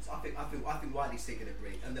 And I think Wiley's taking a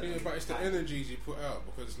break. And but it's the energies you put out,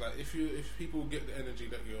 because like if people get the energy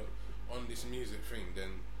that you're on this music thing, then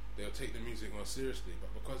they'll take the music more seriously.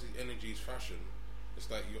 But because the energy is fashion, it's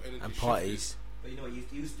like your energy and parties. But you know,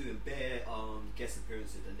 he was doing bare guest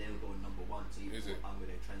appearances, and then going number one. So I'm going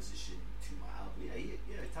to transition to my album.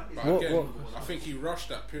 But again, I think he rushed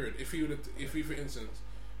that period. If he for instance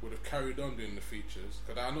would have carried on doing the features,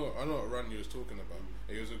 because I know what run he was talking about.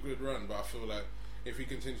 It was a good run, but I feel like if he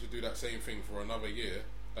continues to do that same thing for another year.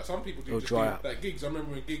 Like some people do like gigs. I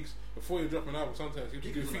remember when gigs, before you drop an album, sometimes he'll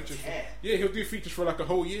just do features. He'll do features for like a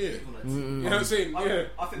whole year. You know what I'm saying? I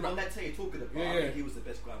think on that day you're talking about, I think he was the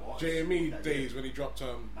best grime artist. JME days when he dropped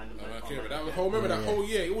remember that whole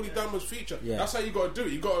year, all he done was feature. That's how you got to do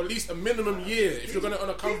it. You got at least a minimum year if you're going to on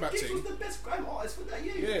a comeback thing. He was the best grime artist for that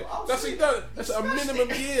year. Yeah, that's what he done. That's a minimum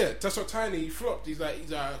year. That's what Tiny, he flopped. He's like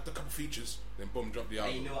a couple fefeatures, then boom, drop the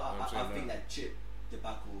album. And you know, I think that Chip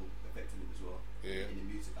debacle affected him as well. In the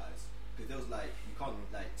music eyes, because there was like you can't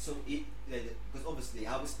like because obviously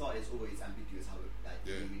how it started is always ambiguous how it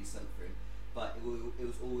really sent for him, but it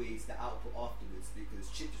was always the output afterwards, because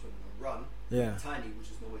Chip just went on a run. Tiny was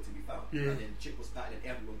just nowhere to be found, and then Chip was battling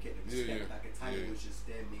everyone getting the respect back, and Tiny was just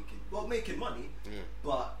there making money,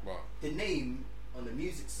 but the name on the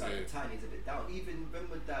music side of Tiny is a bit down. Even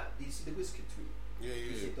remember that, did you see the Wizkid tweet?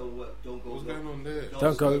 He said, don't go. What's going on there?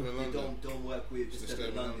 Don't work with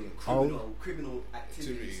Disturbing London. Criminal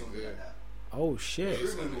activity, something like that. Oh shit!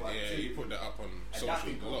 He put that up on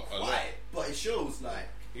social a lot. But it shows like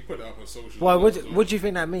he put that up on social. Why? What do you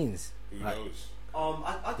think that means? Who knows?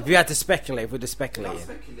 If you had to speculate, if we're just speculating.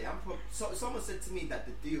 Someone said to me that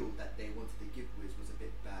the deal that they wanted to give Wiz was a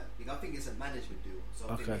bit bad. Because I think it's a management deal, so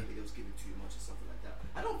I think maybe they was giving too much or something like that.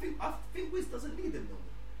 I think Wiz doesn't need them no more.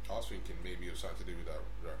 I was thinking maybe it was something to do with that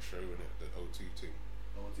show, innit? The O2 thing.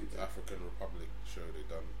 The African Republic show they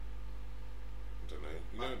done. I don't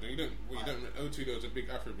know. You don't. O2, there was a big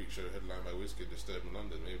Afrobeat show headlined by Wizkid, Disturbing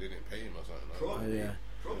London. Maybe they didn't pay him or something.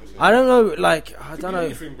 Probably. I don't know. Like I don't know.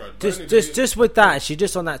 Just with that, actually,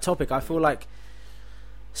 just on that topic, I feel like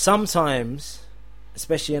sometimes,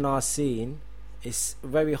 especially in our scene, it's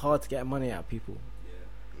very hard to get money out of people.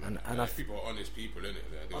 And people are honest people, innit?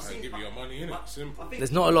 They give you your money, innit? Simple.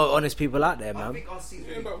 There's not a lot of honest people out there, man. I think our scene's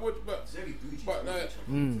very bougie. But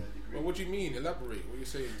what do you mean? Elaborate. What are you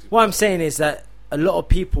saying? What I'm saying is that a lot of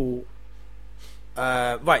people,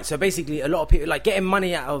 so basically a lot of people, like getting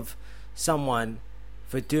money out of someone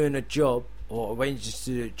for doing a job or arranging to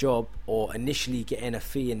do a job or initially getting a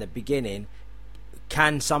fee in the beginning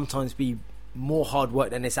can sometimes be more hard work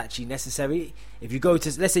than it's actually necessary. If you go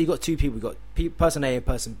to, let's say you got two people, you got person A and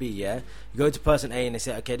person B, you go to person A and they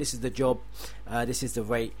say, okay, this is the job, this is the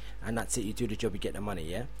rate, and that's it, you do the job, you get the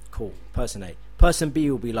money, cool. Person A. Person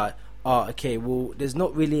B will be like, okay, well, there's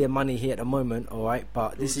not really a money here at the moment, all right,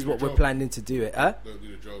 but this is what we're planning to do. Don't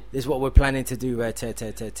do the job. This is what we're planning to do. All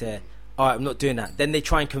right, I'm not doing that. Then they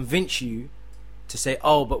try and convince you to say,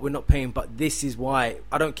 oh, but we're not paying, but this is why.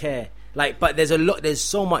 I don't care. Like, but there's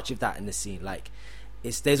so much of that in the scene. Like,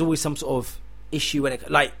 there's always some sort of issue when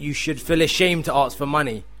like you should feel ashamed to ask for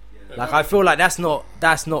money. Like, I feel like that's not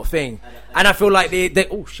thing. And I feel like they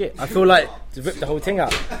oh shit. I feel like to rip the whole thing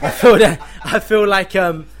out. I feel like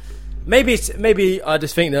maybe I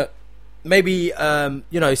just think that maybe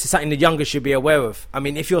it's something the younger should be aware of. I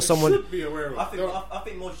mean, if you're someone should be aware of. I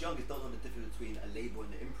think most youngers don't know the difference between a label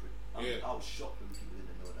and the imprint. I was shocked when people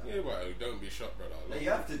didn't know that. Yeah, but don't be shocked, brother. Like, you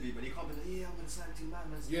have to be, but you can't be like, I'm gonna sign to man.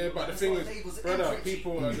 Yeah, but the thing is, brother,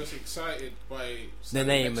 people are just excited by the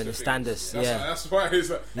name and the standards. That's why it's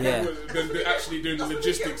like, they're actually doing the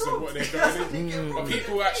logistics of what they're going into. But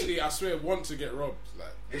people actually, I swear, want to get robbed.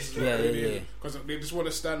 Like, because they just want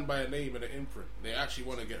to stand by a name and an imprint. They actually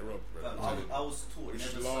want to get robbed, bro. I was taught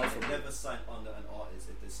never sign under an artist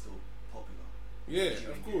if they're still popular. Yeah,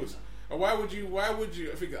 of course. And why would you?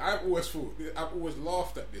 I think I've always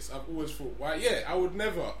laughed at this. I've always thought, why? Yeah, I would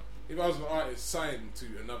never. If I was an artist signed to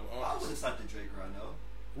another artist, I wouldn't sign to Drake right now.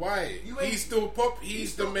 Why? He's still pop.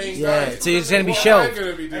 He's the main guy. So he's gonna be shelved.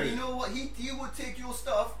 And you know what? He would take your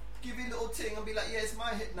stuff, give you a little thing, and be like, it's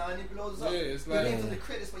my hit now, and it blows up. Yeah, it's like you the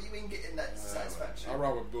credits, but you ain't getting that satisfaction. I'd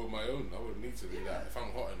rather build my own. I wouldn't need to do that. If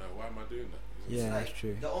I'm hot enough, why am I doing that? Yeah, that's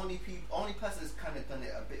true. The only person that's kind of done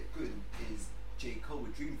it a bit good is J. Cole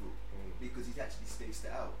with Dreamville, because he's actually spaced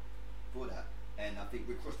it out for that. And I think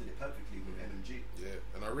we crossed it perfectly with MMG. Yeah,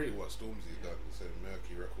 and I really what Stormzy's done. He said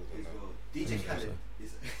Mercury Records on that. Well. DJ Khaled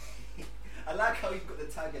is. I like how he's got the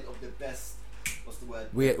tagline of the best. What's the word?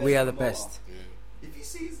 We are the best. Yeah. If you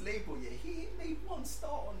see his label, he ain't made one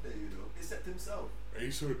star on there, except himself.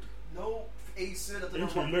 Ace Hood. No, Ace Hood. I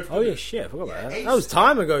don't know. Oh yeah, shit. I forgot about that. That was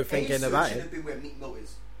time ago thinking about it. Should have been where Meek Mill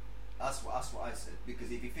is. That's what I said. Because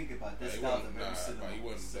if you think about it, this styles are very similar. But he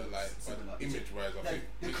wasn't similar. Image-wise, I think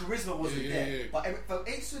the charisma wasn't there. Yeah. But for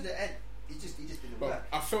Ace Hood, at the end, he just didn't work.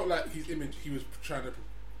 I felt like his image. He was trying to.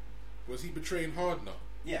 Was he betraying Hard Now?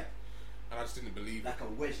 Yeah. And I just didn't believe. Like a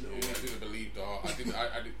wedge little. Yeah, I didn't believe the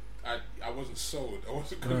heart. I wasn't sold. I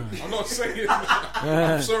wasn't good. I'm not saying.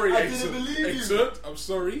 I'm sorry, I didn't believe you. I'm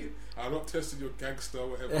sorry. I'm not testing your gangster or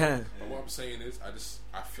whatever. But what I'm saying is,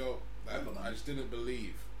 I felt that I just didn't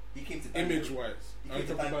believe. He came to bang image-wise. He came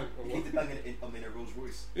to bang in a Rolls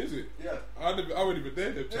Royce. Is it? Yeah. I wasn't even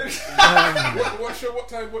there. What show? What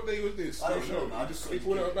time? What day was this? I don't know. I just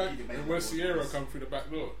pulled out a bag, and when Sierra come through the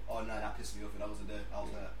back door. Oh no, that pissed me off, and I wasn't there. I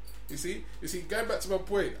was there. You see, going back to my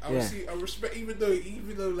point, I respect, even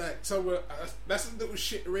though like somewhere that's a little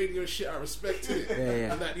shit radio shit. I respect it,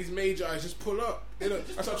 and that these major eyes just pull up. They don't.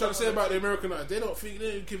 That's what I'm trying to say about the American eyes. They don't think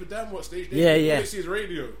they don't give a damn what stage. They see is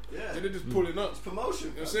radio. Yeah, they're just pulling up. It's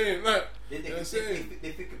promotion. You know what I'm saying? Like,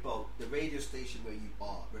 they think about the radio station where you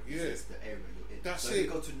are represents the area you're in. That's so it. If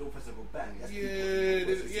you go to North Central Bang.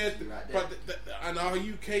 And our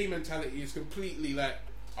UK mentality is completely like,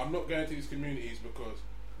 I'm not going to these communities because.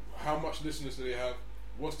 How much listeners do they have?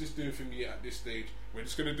 What's this doing for me at this stage? We're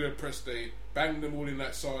just going to do a press day, bang them all in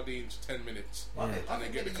like sardines, 10 minutes, and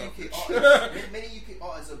then get the coverage. Many UK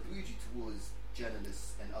artists are bougie towards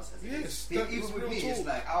journalists and us as it is. Even with me, it's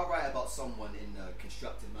like I'll write about someone in a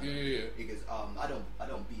constructive manner because I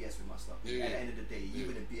don't BS with my stuff. At the end of the day, you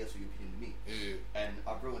wouldn't BS with your opinion to me. And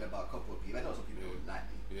I've written about a couple of people. I know some people don't like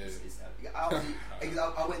me.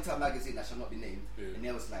 I went to a magazine that shall not be named, and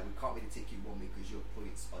they was like, we can't really take you one way because your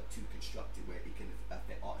points are too constructive where it can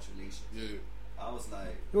affect artist relations. I was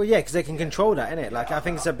like, well, yeah, because they can control that, innit? Like, I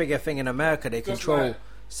think it's a bigger thing in America. They control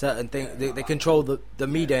certain things. They control the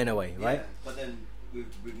media in a way, right? But then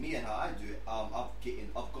with me and how I do it,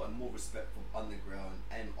 I've gotten more respect from underground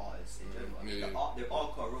and artists in general. I mean, the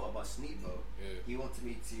article I wrote about Sneebo, he wanted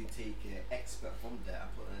me to take an expert from there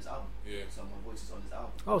and put it on his album. So my voice is on his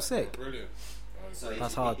album. Oh, sick! Brilliant. So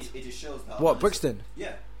that's hard. It just shows that. What, Brixton?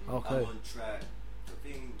 Yeah. Okay. I'm on track. I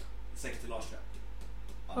think second to last track.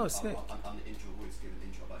 Sick. I'm the intro voice giving the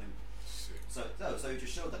intro about him. Sick. So it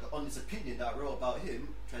just showed like on this opinion that I wrote about him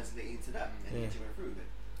translating into that, and he went through with it.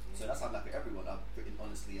 So that's how I'm like with everyone. I've written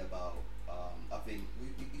honestly about. I think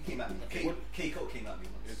he came at me. K Cole came at me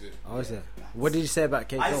once. Is it? Oh, is it? What did you say about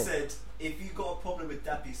K Cole? I said, if you got a problem with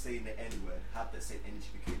Dappy saying the N word, have that same energy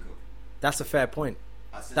with K Cole. That's a fair point.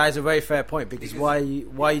 That is a very fair point because why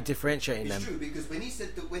are you differentiating them? It's true because when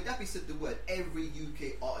Dappy said the word, every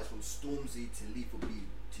UK artist from Stormzy to Lethal B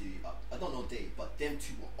to I don't know Dave, but them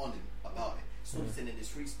two were on him about it. Stormzy said in this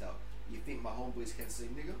freestyle, you think my homeboys can say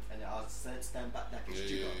nigga? And then I'll stand back like a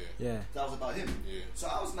jigger. That was about him. So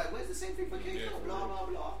I was like, where's the same thing for K-pop? Blah, blah,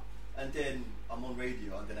 blah. And then I'm on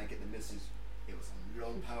radio and then I get the message. It was some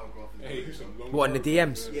long paragraph. What, in the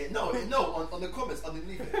DMs? Yeah, no, on the comments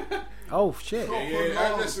underneath it. Oh, shit.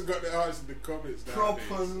 I just got the answer in the comments.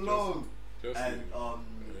 Proper long. And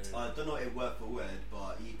I don't know it word for word,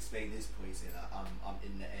 but he explained his point, saying that I'm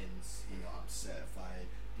in the ends, you know, I'm certified.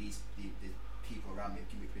 The people around me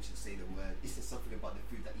give me pictures, say the word. It's just something about the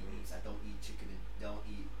food that he eats. I don't eat chicken, don't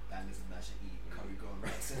eat bangers and mash, I eat curry going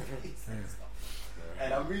rice and stuff.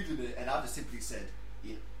 And I'm reading it, and I just simply said,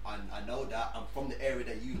 I know that I'm from the area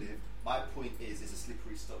that you live. My point is, it's a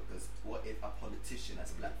slippery slope, because what if a politician has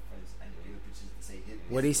black friends and you give pictures to say him?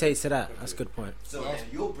 What do you say to that? That's a good point. So then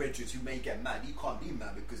your brethren who may get mad, he can't be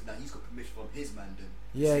mad because now he's got permission from his man.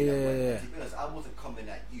 Yeah. Because I wasn't coming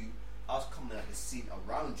at you, I was coming at the scene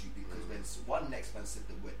around you, because when one next man said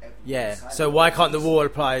the word, everyone was so why can't the rule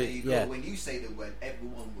apply? When you say the word,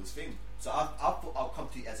 everyone was thing. So I thought I'll come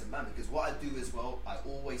to you as a man, because what I do as well, I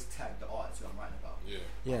always tag the artist who I'm writing about.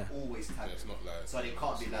 I always tag them. Not like, so they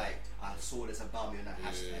can't be like, I saw this about me on that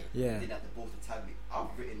hashtag. They didn't have to both tag me. I've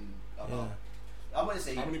written about. I want to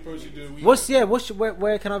say. How many posts you do a week?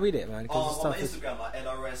 Where can I read it, man? On my Instagram,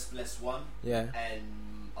 Lrsbless1. Yeah.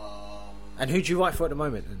 And who do you write for at the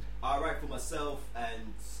moment? Then? I write for myself,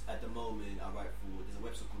 and at the moment I write for. There's a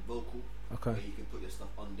website called Vocal. Okay. Where you can put your stuff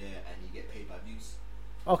on there, and you get paid by views.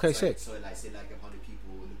 Okay, sick. So like, say like 100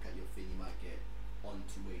 people look at your thing, you might get on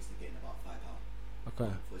 2 ways to getting about £5.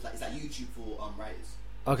 Okay. It's like YouTube for writers.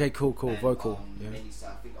 Okay, cool, and, Vocal. Any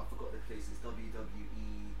site, I think I forgot the places. WWE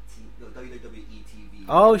TV.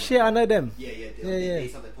 Oh shit, I know them.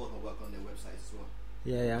 They post my work on their websites as well.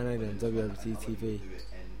 Yeah, I know them. WWE TV.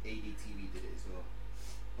 And ADTV did it as well.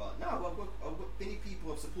 But no, I've got many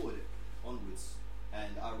people have supported it onwards,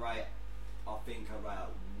 and I write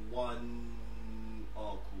one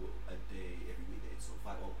article a day every weekday, so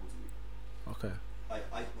 5 articles a week. Okay. I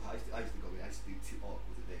used to do 2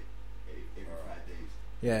 articles a day every 5 days.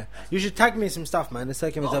 Yeah, you should tag me some stuff, man.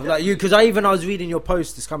 Like you, because I was reading your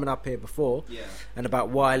post that's coming up here before, and about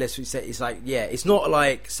wireless. We said it's like, it's not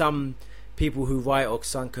like some people who write or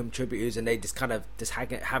some contributors and they just kind of just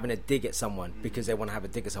having a dig at someone because they want to have a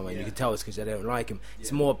dig at someone. You can tell it's because they don't like him.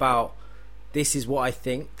 It's more about, this is what I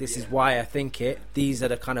think, this is why I think it, these are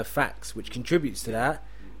the kind of facts which contributes to that,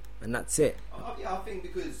 and that's it. I think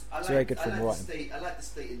because I like to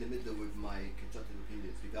stay in the middle with my constructive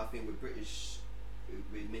opinions, because I think with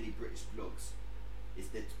many British blogs,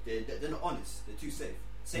 they're not honest, they're too safe.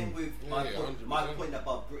 Same with my point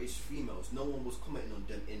about British females. No one was commenting on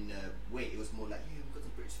them in a way. It was more like, we've got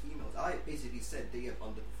some British females. I basically said they have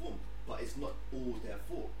underperformed, but it's not all their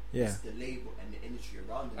fault. It's the label and the industry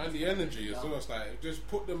around them. And the energy as well. It's like, just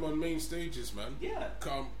put them on main stages, man.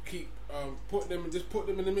 Keep put them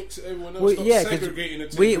in the mix of everyone else. Stop segregating the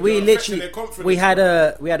team. We had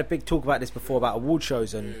a big talk about this before, about award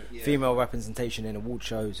shows and female representation in award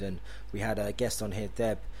shows, and we had a guest on here,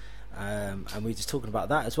 Deb. And we were just talking about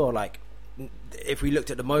that as well. Like, if we looked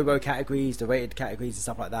at the Mobo categories, the rated categories and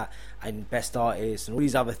stuff like that, and best artists and all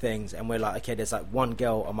these other things, and we're like, okay, there's like one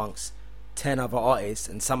girl amongst 10 other artists,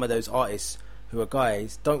 and some of those artists who are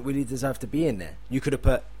guys don't really deserve to be in there. You could have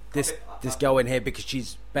put this girl in here because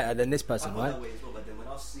she's better than this person, right? That way as well, but then when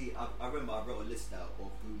I remember I wrote a list out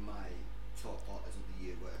of who my top artists of the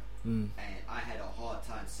year were, and I had a hard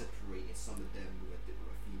time separating some of them with a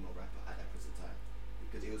female rapper at that present time.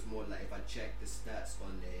 Because it was more like, if I check the stats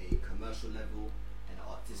on a commercial level and an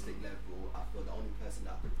artistic level, I feel the only person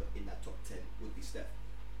that I could put in that top 10 would be Steph.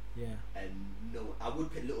 And no, I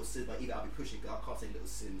would put Little Sims, but either I'll be pushing, because I can't say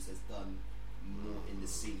Little Sims has done more in the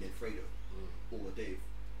scene than Fredo or Dave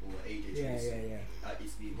or AJ.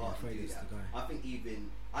 It's been hard to do that. I think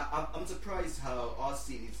I'm surprised how our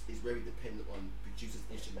scene is very dependent on producers'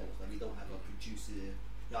 instrumentals. Like, we don't have a producer.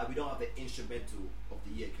 Like, we don't have an instrumental of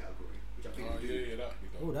the year category, which I think we do.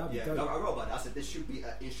 That'd be dope. I wrote about that. I said there should be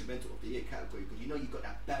an instrumental of the year category, because you've got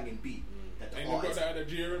that banging beat that the and artist. You've got that at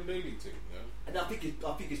the GRM Daily thing, And I think it's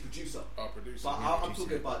producer. Producer. But I'm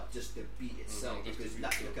talking about just the beat itself, because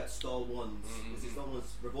look at Star One's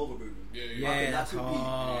Revolver Movement. That's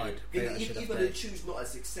hard. Even the tune's not a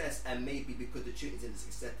success, and maybe because the tune isn't a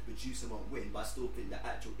success, the producer won't win. But I still think the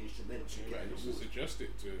actual instrumental should get an award. Suggest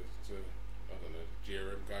it to I don't know,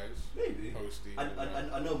 GRM guys. Maybe. Posting.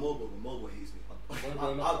 I know Mobile, but Mobile hates me.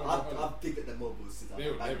 I've digged at the Mobiles since they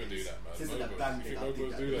would never do that, man. Since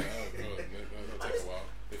Mobiles do that. Oh god, that'll take a while.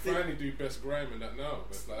 They finally do best grime and that now,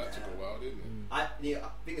 but that took a while, didn't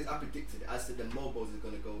it? I predicted it. I said the Mobiles is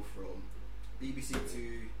going to go from BBC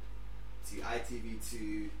 2 to ITV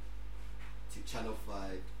 2 to Channel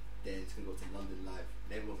 5, then it's gonna go to London Live.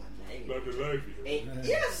 And everyone's like, London Live.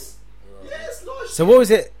 Yes. Yes, last year. So what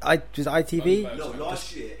was it? Was ITV? No,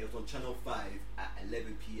 last year it was on Channel 5 at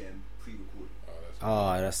 11 p.m. pre-recorded.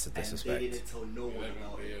 That's the disrespect. And they didn't tell no one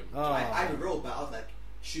about it. Oh. I wrote back. I was like,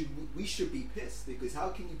 we should be pissed, because how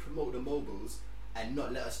can you promote the mobiles and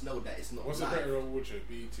not let us know that it's not What's live? a better award show,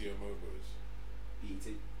 BET or mobiles?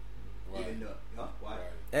 BET. Why? Even though, why?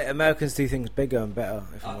 Americans do things bigger and better,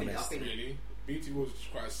 if I'm honest. I think really? BET was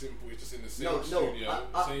quite simple. It's just in the same studio.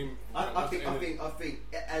 Same. I think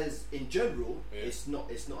as in general, it's not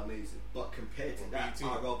amazing. But compared to that,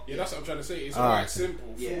 that's what I'm trying to say. It's quite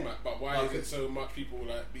simple format, but why is it so much people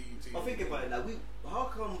like BET? I think about it, like how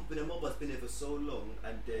come when the mobile's been here for so long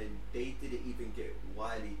and then they didn't even get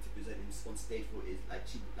Wiley to present him on stage for his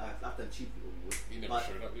Lifetime Achievement Award? He never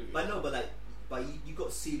showed up, did he? But you got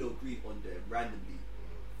CeeLo Green on there randomly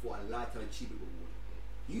for a Lifetime Achievement Award.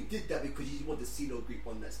 You did that because you wanted CeeLo Green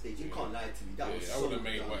on that stage. You can't lie to me. That was I would have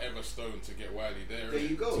made whatever stone to get Wiley there. There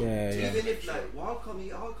you go. Even if how come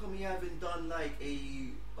you haven't done like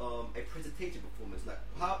a presentation performance? Like,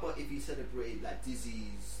 how about if you celebrated like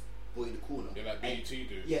Dizzy's Boy in the Corner? Yeah, like BET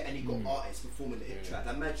do. Yeah, and he got artists performing the hit track.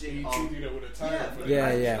 Imagine BET do that with a time.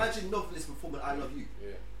 Imagine novelists performing "I Love You,"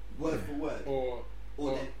 word for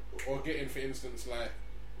word. Or getting, for instance,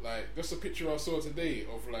 like just a picture I saw today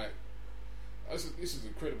of like. This is an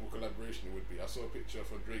incredible collaboration. It would be. I saw a picture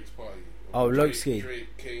from Drake's party.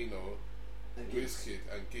 Drake, Kano, Wizkid,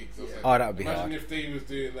 and Giggs. That would be imagine hard. if they was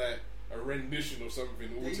doing like a rendition or something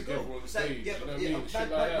all together on stage. Yeah, you know what I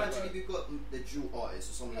mean? Imagine if you got the dual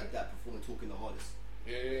artist or something like that performing "Talking the Hardest."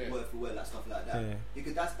 Word for word, like stuff like that.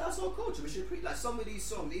 Because that's our culture. We should like some of these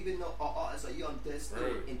songs, even though our artists are young, they're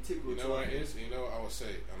still integral. You know what it is? You know what I will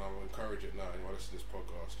say, and I will encourage it now. Anyone listen to this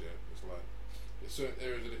podcast, it's like in certain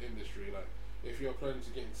areas of the industry, like. If you're planning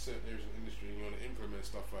to get into certain areas of the industry and you want to implement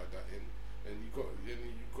stuff like that in, and you got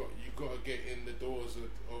to get in the doors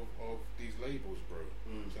of these labels, bro.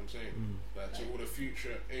 You know what I'm saying? Like to all the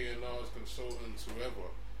future A&Rs, consultants,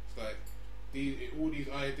 whoever. It's like all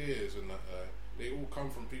these ideas and that they all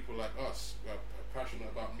come from people like us who are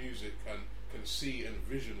passionate about music and can see and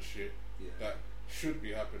vision shit that should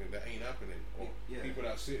be happening that ain't happening, or people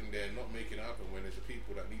that are sitting there not making it happen when there's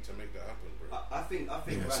people that need to make that happen, bro. I think the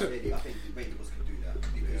radicals can do that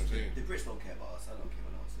because the Brits don't care about us. I don't care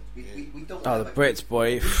about us. We don't. The Brits,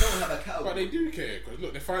 boy. We don't have a category. But they do care because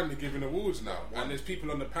look, they're finally giving awards now, and there's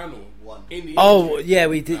people on the panel. In the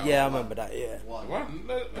we did. I remember that. Yeah. One.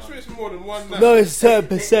 No, I swear it's more than one. Now. No, it's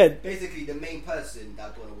 7%. Basically, the main person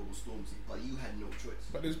that got an award was Stormzy, but you had no choice.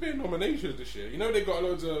 But there's been nominations this year. You know they got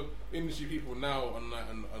loads of industry people now on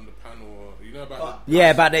the panel. Or, you know about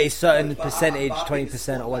about a certain percentage,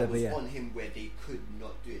 20% or whatever. Was on him where they could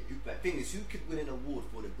not do it. The thing is, who could win an award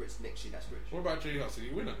for the Brits next year? That's rich. What about J Hus? Did he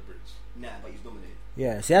win at the Brits? Nah, but he's nominated.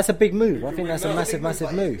 Yeah, see, that's a big move. I think that's a massive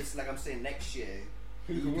move. It's like I'm saying next year.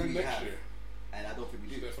 Who can win next year? And I don't think we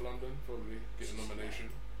do. She's there for London, probably get a nomination.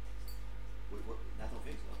 I don't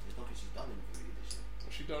think so. I don't think she's done anything really this year.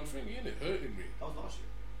 Well, she done thing, innit? Hurting me. That was last year.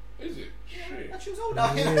 Is it? Yeah, she was old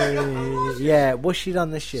now. Yeah, what's she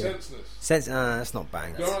done this year? Senseless. That's not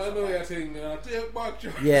bang. No, I know that thing.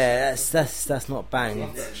 Yeah, that's not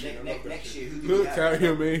bang. Next year, who do look how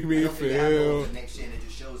you make me feel. Next year, and it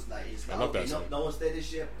just shows like it's like okay, no one's there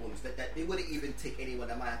this year. They wouldn't even take anyone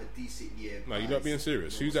that might have a decent year. No, you're not being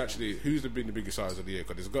serious. Who's the biggest size of the year?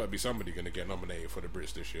 Because there's got to be somebody going to get nominated for the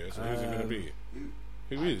Brits this year. So who's it going to be?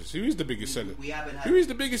 Who is the biggest seller? Who is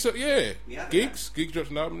the biggest? Giggs dropped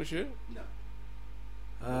an album this year. No.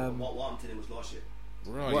 What I'm telling was last year.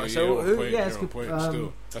 Right. What, you're on point. Yeah, you're on point.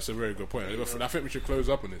 Still, that's a very good point. I think we should close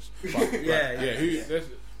up on this. But, who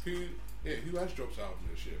has dropped an album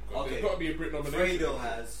this year? Because there's got to be a Brit nomination. Fredo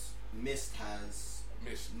has. Mist has.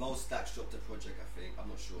 Mo Stack's dropped a project. I think. I'm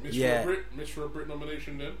not sure. Miss for a Brit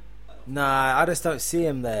nomination then. Nah, I just don't see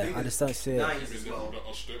him there. I just don't see it. Nines as well.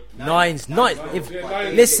 Nines.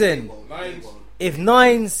 If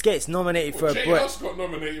Nines gets nominated for a Brit,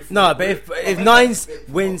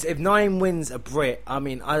 if Nine wins a Brit, I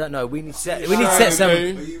mean, I don't know. We need to set some.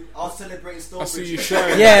 I'll celebrate Stormbridge. I see you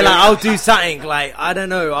shining. Yeah, like I'll do something. Like I don't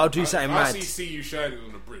know. I'll do something mad. I see you shining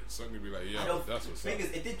on the Brits. I'm gonna be like, yeah, that's what's up.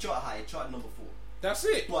 It did chart high. It charted number 4. That's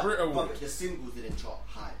it. Brit Award. But the singles didn't chart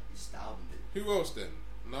high. It's the album did. Who else then?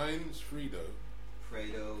 Nines, Fredo,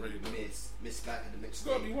 Miss Bank and the mix. It's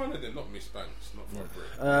got to be one of them, not Miss Banks, not for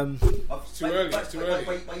a Brit. It's too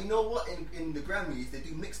early. But you know what? In the Grammys, they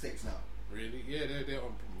do mixtapes now. Really? Yeah, they're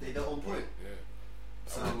on point. They're on point. Yeah.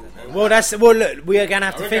 Look, we are gonna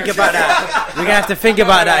have to think about that. We're gonna have to think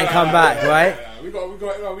about that and come back, right? We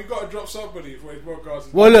got to drop somebody for his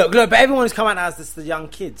podcast. Well, look, but everyone who's come out as the young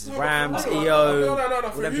kids, Rams, EO. No.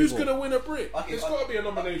 For who's going to win a Brit? There's got to be a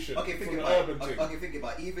nomination. Okay, think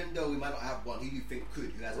about it. Even though we might not have one, who do you think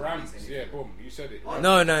could? Who has Rams? Yeah, boom. You said it.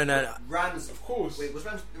 No. Rams, of course. Wait, was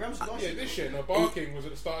Rams last year? Yeah, this year. No, Barking was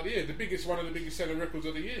at the start of the year. One of the biggest selling records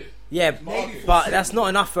of the year. Yeah, but that's not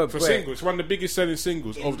enough for singles. It's one of the biggest selling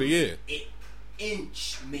singles of the year.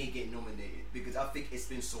 Inch may get nominated because I think it's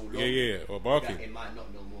been so long. Yeah. Or Barking. It might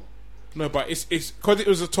not no more. No, but it's because it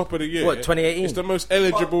was the top of the year. What, 2018? It's the most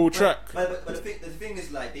eligible track. But the thing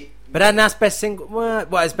is, like, but then that's best single. Well,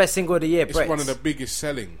 it's best single of the year. It's one of the biggest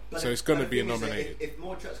selling, so it's going to be nominated. If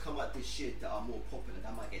more tracks come out this year that are more popular,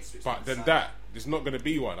 that might get switched. But then there's not going to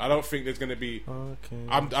be one. I don't think there's going to be. Okay.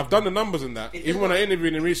 I've done the numbers on that. Even when I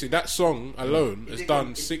interviewed him recently, that song alone has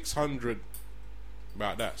done 600.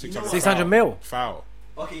 About that, 600 mil. Foul.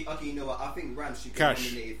 Okay, you know what? I think Rams should get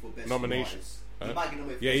nominated for best nominations.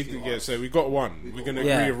 So we got one. We're going to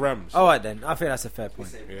agree with Rams. Alright then, I think that's a fair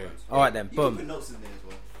point. Yeah. Alright then, boom. Put notes in there as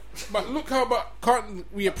well. But look can't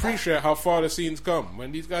we appreciate how far the scene's come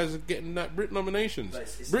when these guys are getting that Brit nominations?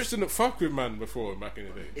 Brits didn't fuck with man before back in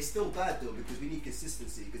the day. It's still bad though because we need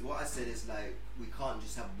consistency. Because what I said is like we can't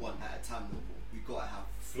just have one at a time no more. We got to have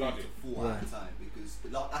 3 to 4 at a time because.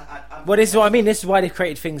 Well, this is what I mean. This is why they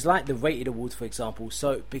created things like the rated awards, for example.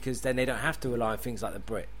 So because then they don't have to rely on things like the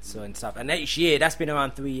Brits and stuff. And each year that's been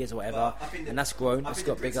around 3 years or whatever, and that's grown. It's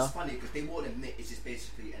got bigger. It's funny because they won't admit it's just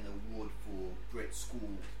basically an award for Brit school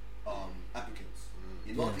applicants.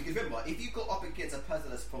 You know, because remember, if you go up against a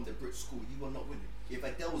person that's from the Brit school, you are not winning. If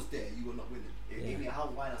Adele was there, you are not winning. Even how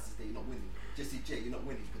Winehouse is there, you're not winning. Jessie J, you're not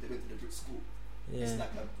winning because they went to the Brit school. Yeah. It's like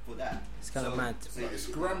for that. It's kind of mad. It's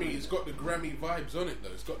Grammy. It's got the Grammy vibes on it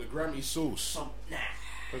though. It's got the Grammy sauce.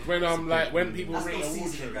 Because when people rate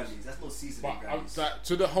awards shows, that's not seasoning Grammys. Like,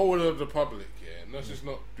 to the whole of the public, and let's just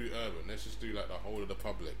not do urban. Let's just do like the whole of the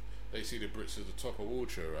public. They see the Brits as the top award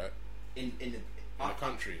show, right? In the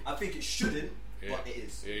country. I think it shouldn't, but it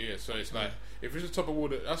is. Yeah. So it's like if it's a top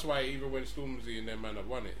award, that's why even when Stormzy and them man have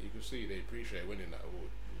won it, you can see they appreciate winning that award.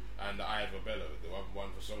 And the Eye of a Bella, the one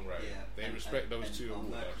for songwriting, they respect those two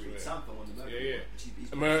awards.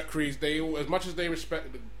 Mercury's, they all, as much as they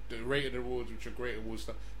respect the rated awards, which are great awards,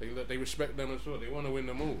 stuff, they respect them as well. They want to win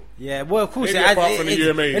them all. Yeah, well, of course. Apart from the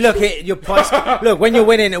UMAs. Look, your price. Look, when you're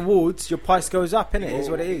winning awards, your price goes up, innit? It's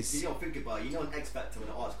what it is. You don't think about it. You know, an X Factor when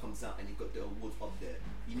the artist comes out and you've got the awards up there,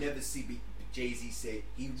 you never see Jay-Z say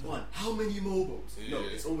he won how many mobiles. Yeah. No,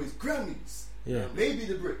 it's always Grammys. Yeah. Maybe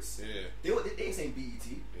the Brits. Yeah. They ain't saying BET.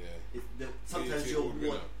 Sometimes your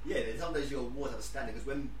award, sometimes your award have a standing because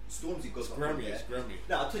when Stormzy goes for Grammy, it's Grammy.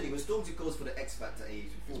 No, I'll tell you, when Stormzy goes for the X Factor and he's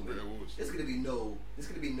performing, there's gonna be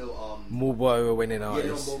no Mulbo winning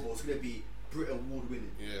artists. Yeah, no Mulbo. It's gonna be Brit award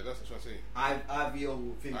winning. Yeah, that's what I'm saying.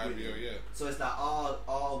 IVO thing winning. Yeah. So it's like our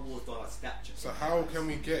awards don't have stature. So how can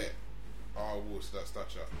we get our awards to that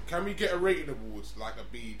stature? Can we get a rated awards like a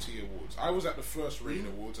BET awards? I was at the first rated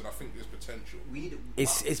awards and I think there's potential.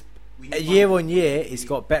 It's year on year, it's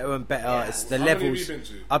got better and better. Yeah. It's the how levels. Many have you been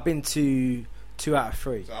to? I've been to 2 out of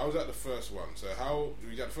 3. So I was at the first one. So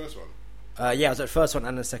were you at the first one? Yeah, I was at the first one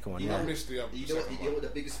and the second one. I missed the other. You know what the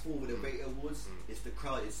biggest fall with the rated awards? It's the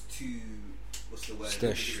crowd is too. What's the word?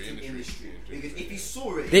 Industry. Because if you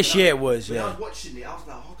saw it this year, it was. When I was watching it, I was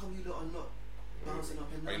like, how come you lot are not bouncing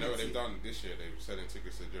up and down? You know what they've done this year? They're selling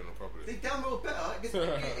tickets to the general public. They damn well better. It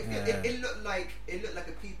looked like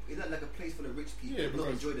a place full of rich people who not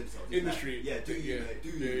enjoy themselves. Industry. Like, do you?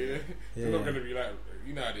 They're not going to be like,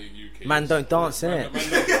 you know how the UK. Man don't dance, innit?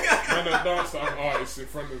 Man don't dance to artists in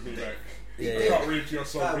front of me like. I can't read to your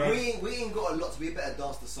song, man. We ain't got a lot, so we better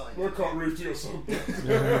dance to something. I can't read to your song.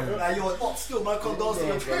 Like you're not still, man can't dance to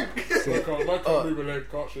your tune. Man can't move a leg,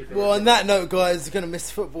 can't shake a leg. Well, on that note, guys, we're going to miss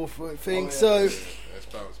the football thing. So,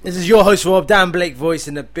 this is your host, Rob, Dan Blake Voice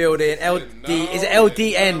in the building. Is it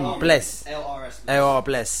LDN Bless? LR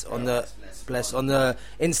Bless on the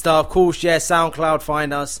Insta, of course. Yeah, SoundCloud.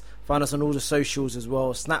 Find us on all the socials as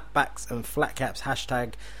well. Snapbacks and flat caps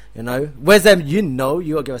hashtag. You know, where's them? You know,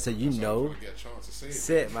 you gotta give us a you know. Get a chance to say it.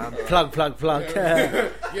 Sit, man. Plug. Now,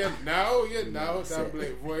 Dan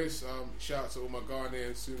Blake Voice. Shout out to all my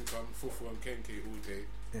Ghanaians. Soon come Fufu and Kenke all day.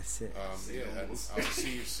 That's it. And I'll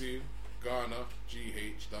see you soon. Ghana,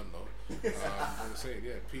 GH, don't know. I'm saying,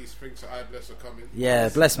 peace. Thanks to iBless for coming. Yeah,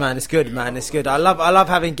 bless, man. It's good, man. It's good. I love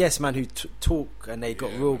having guests, man, who talk and they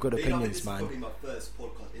got real good opinions, this man. This is probably my first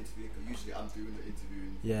podcast interview because usually I'm doing the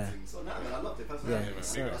interviewing. Yeah. So man, I loved it. That's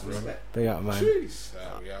respect. Big up, man. Jeez.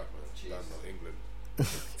 We out, man. England.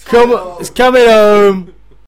 Come on, it's coming home.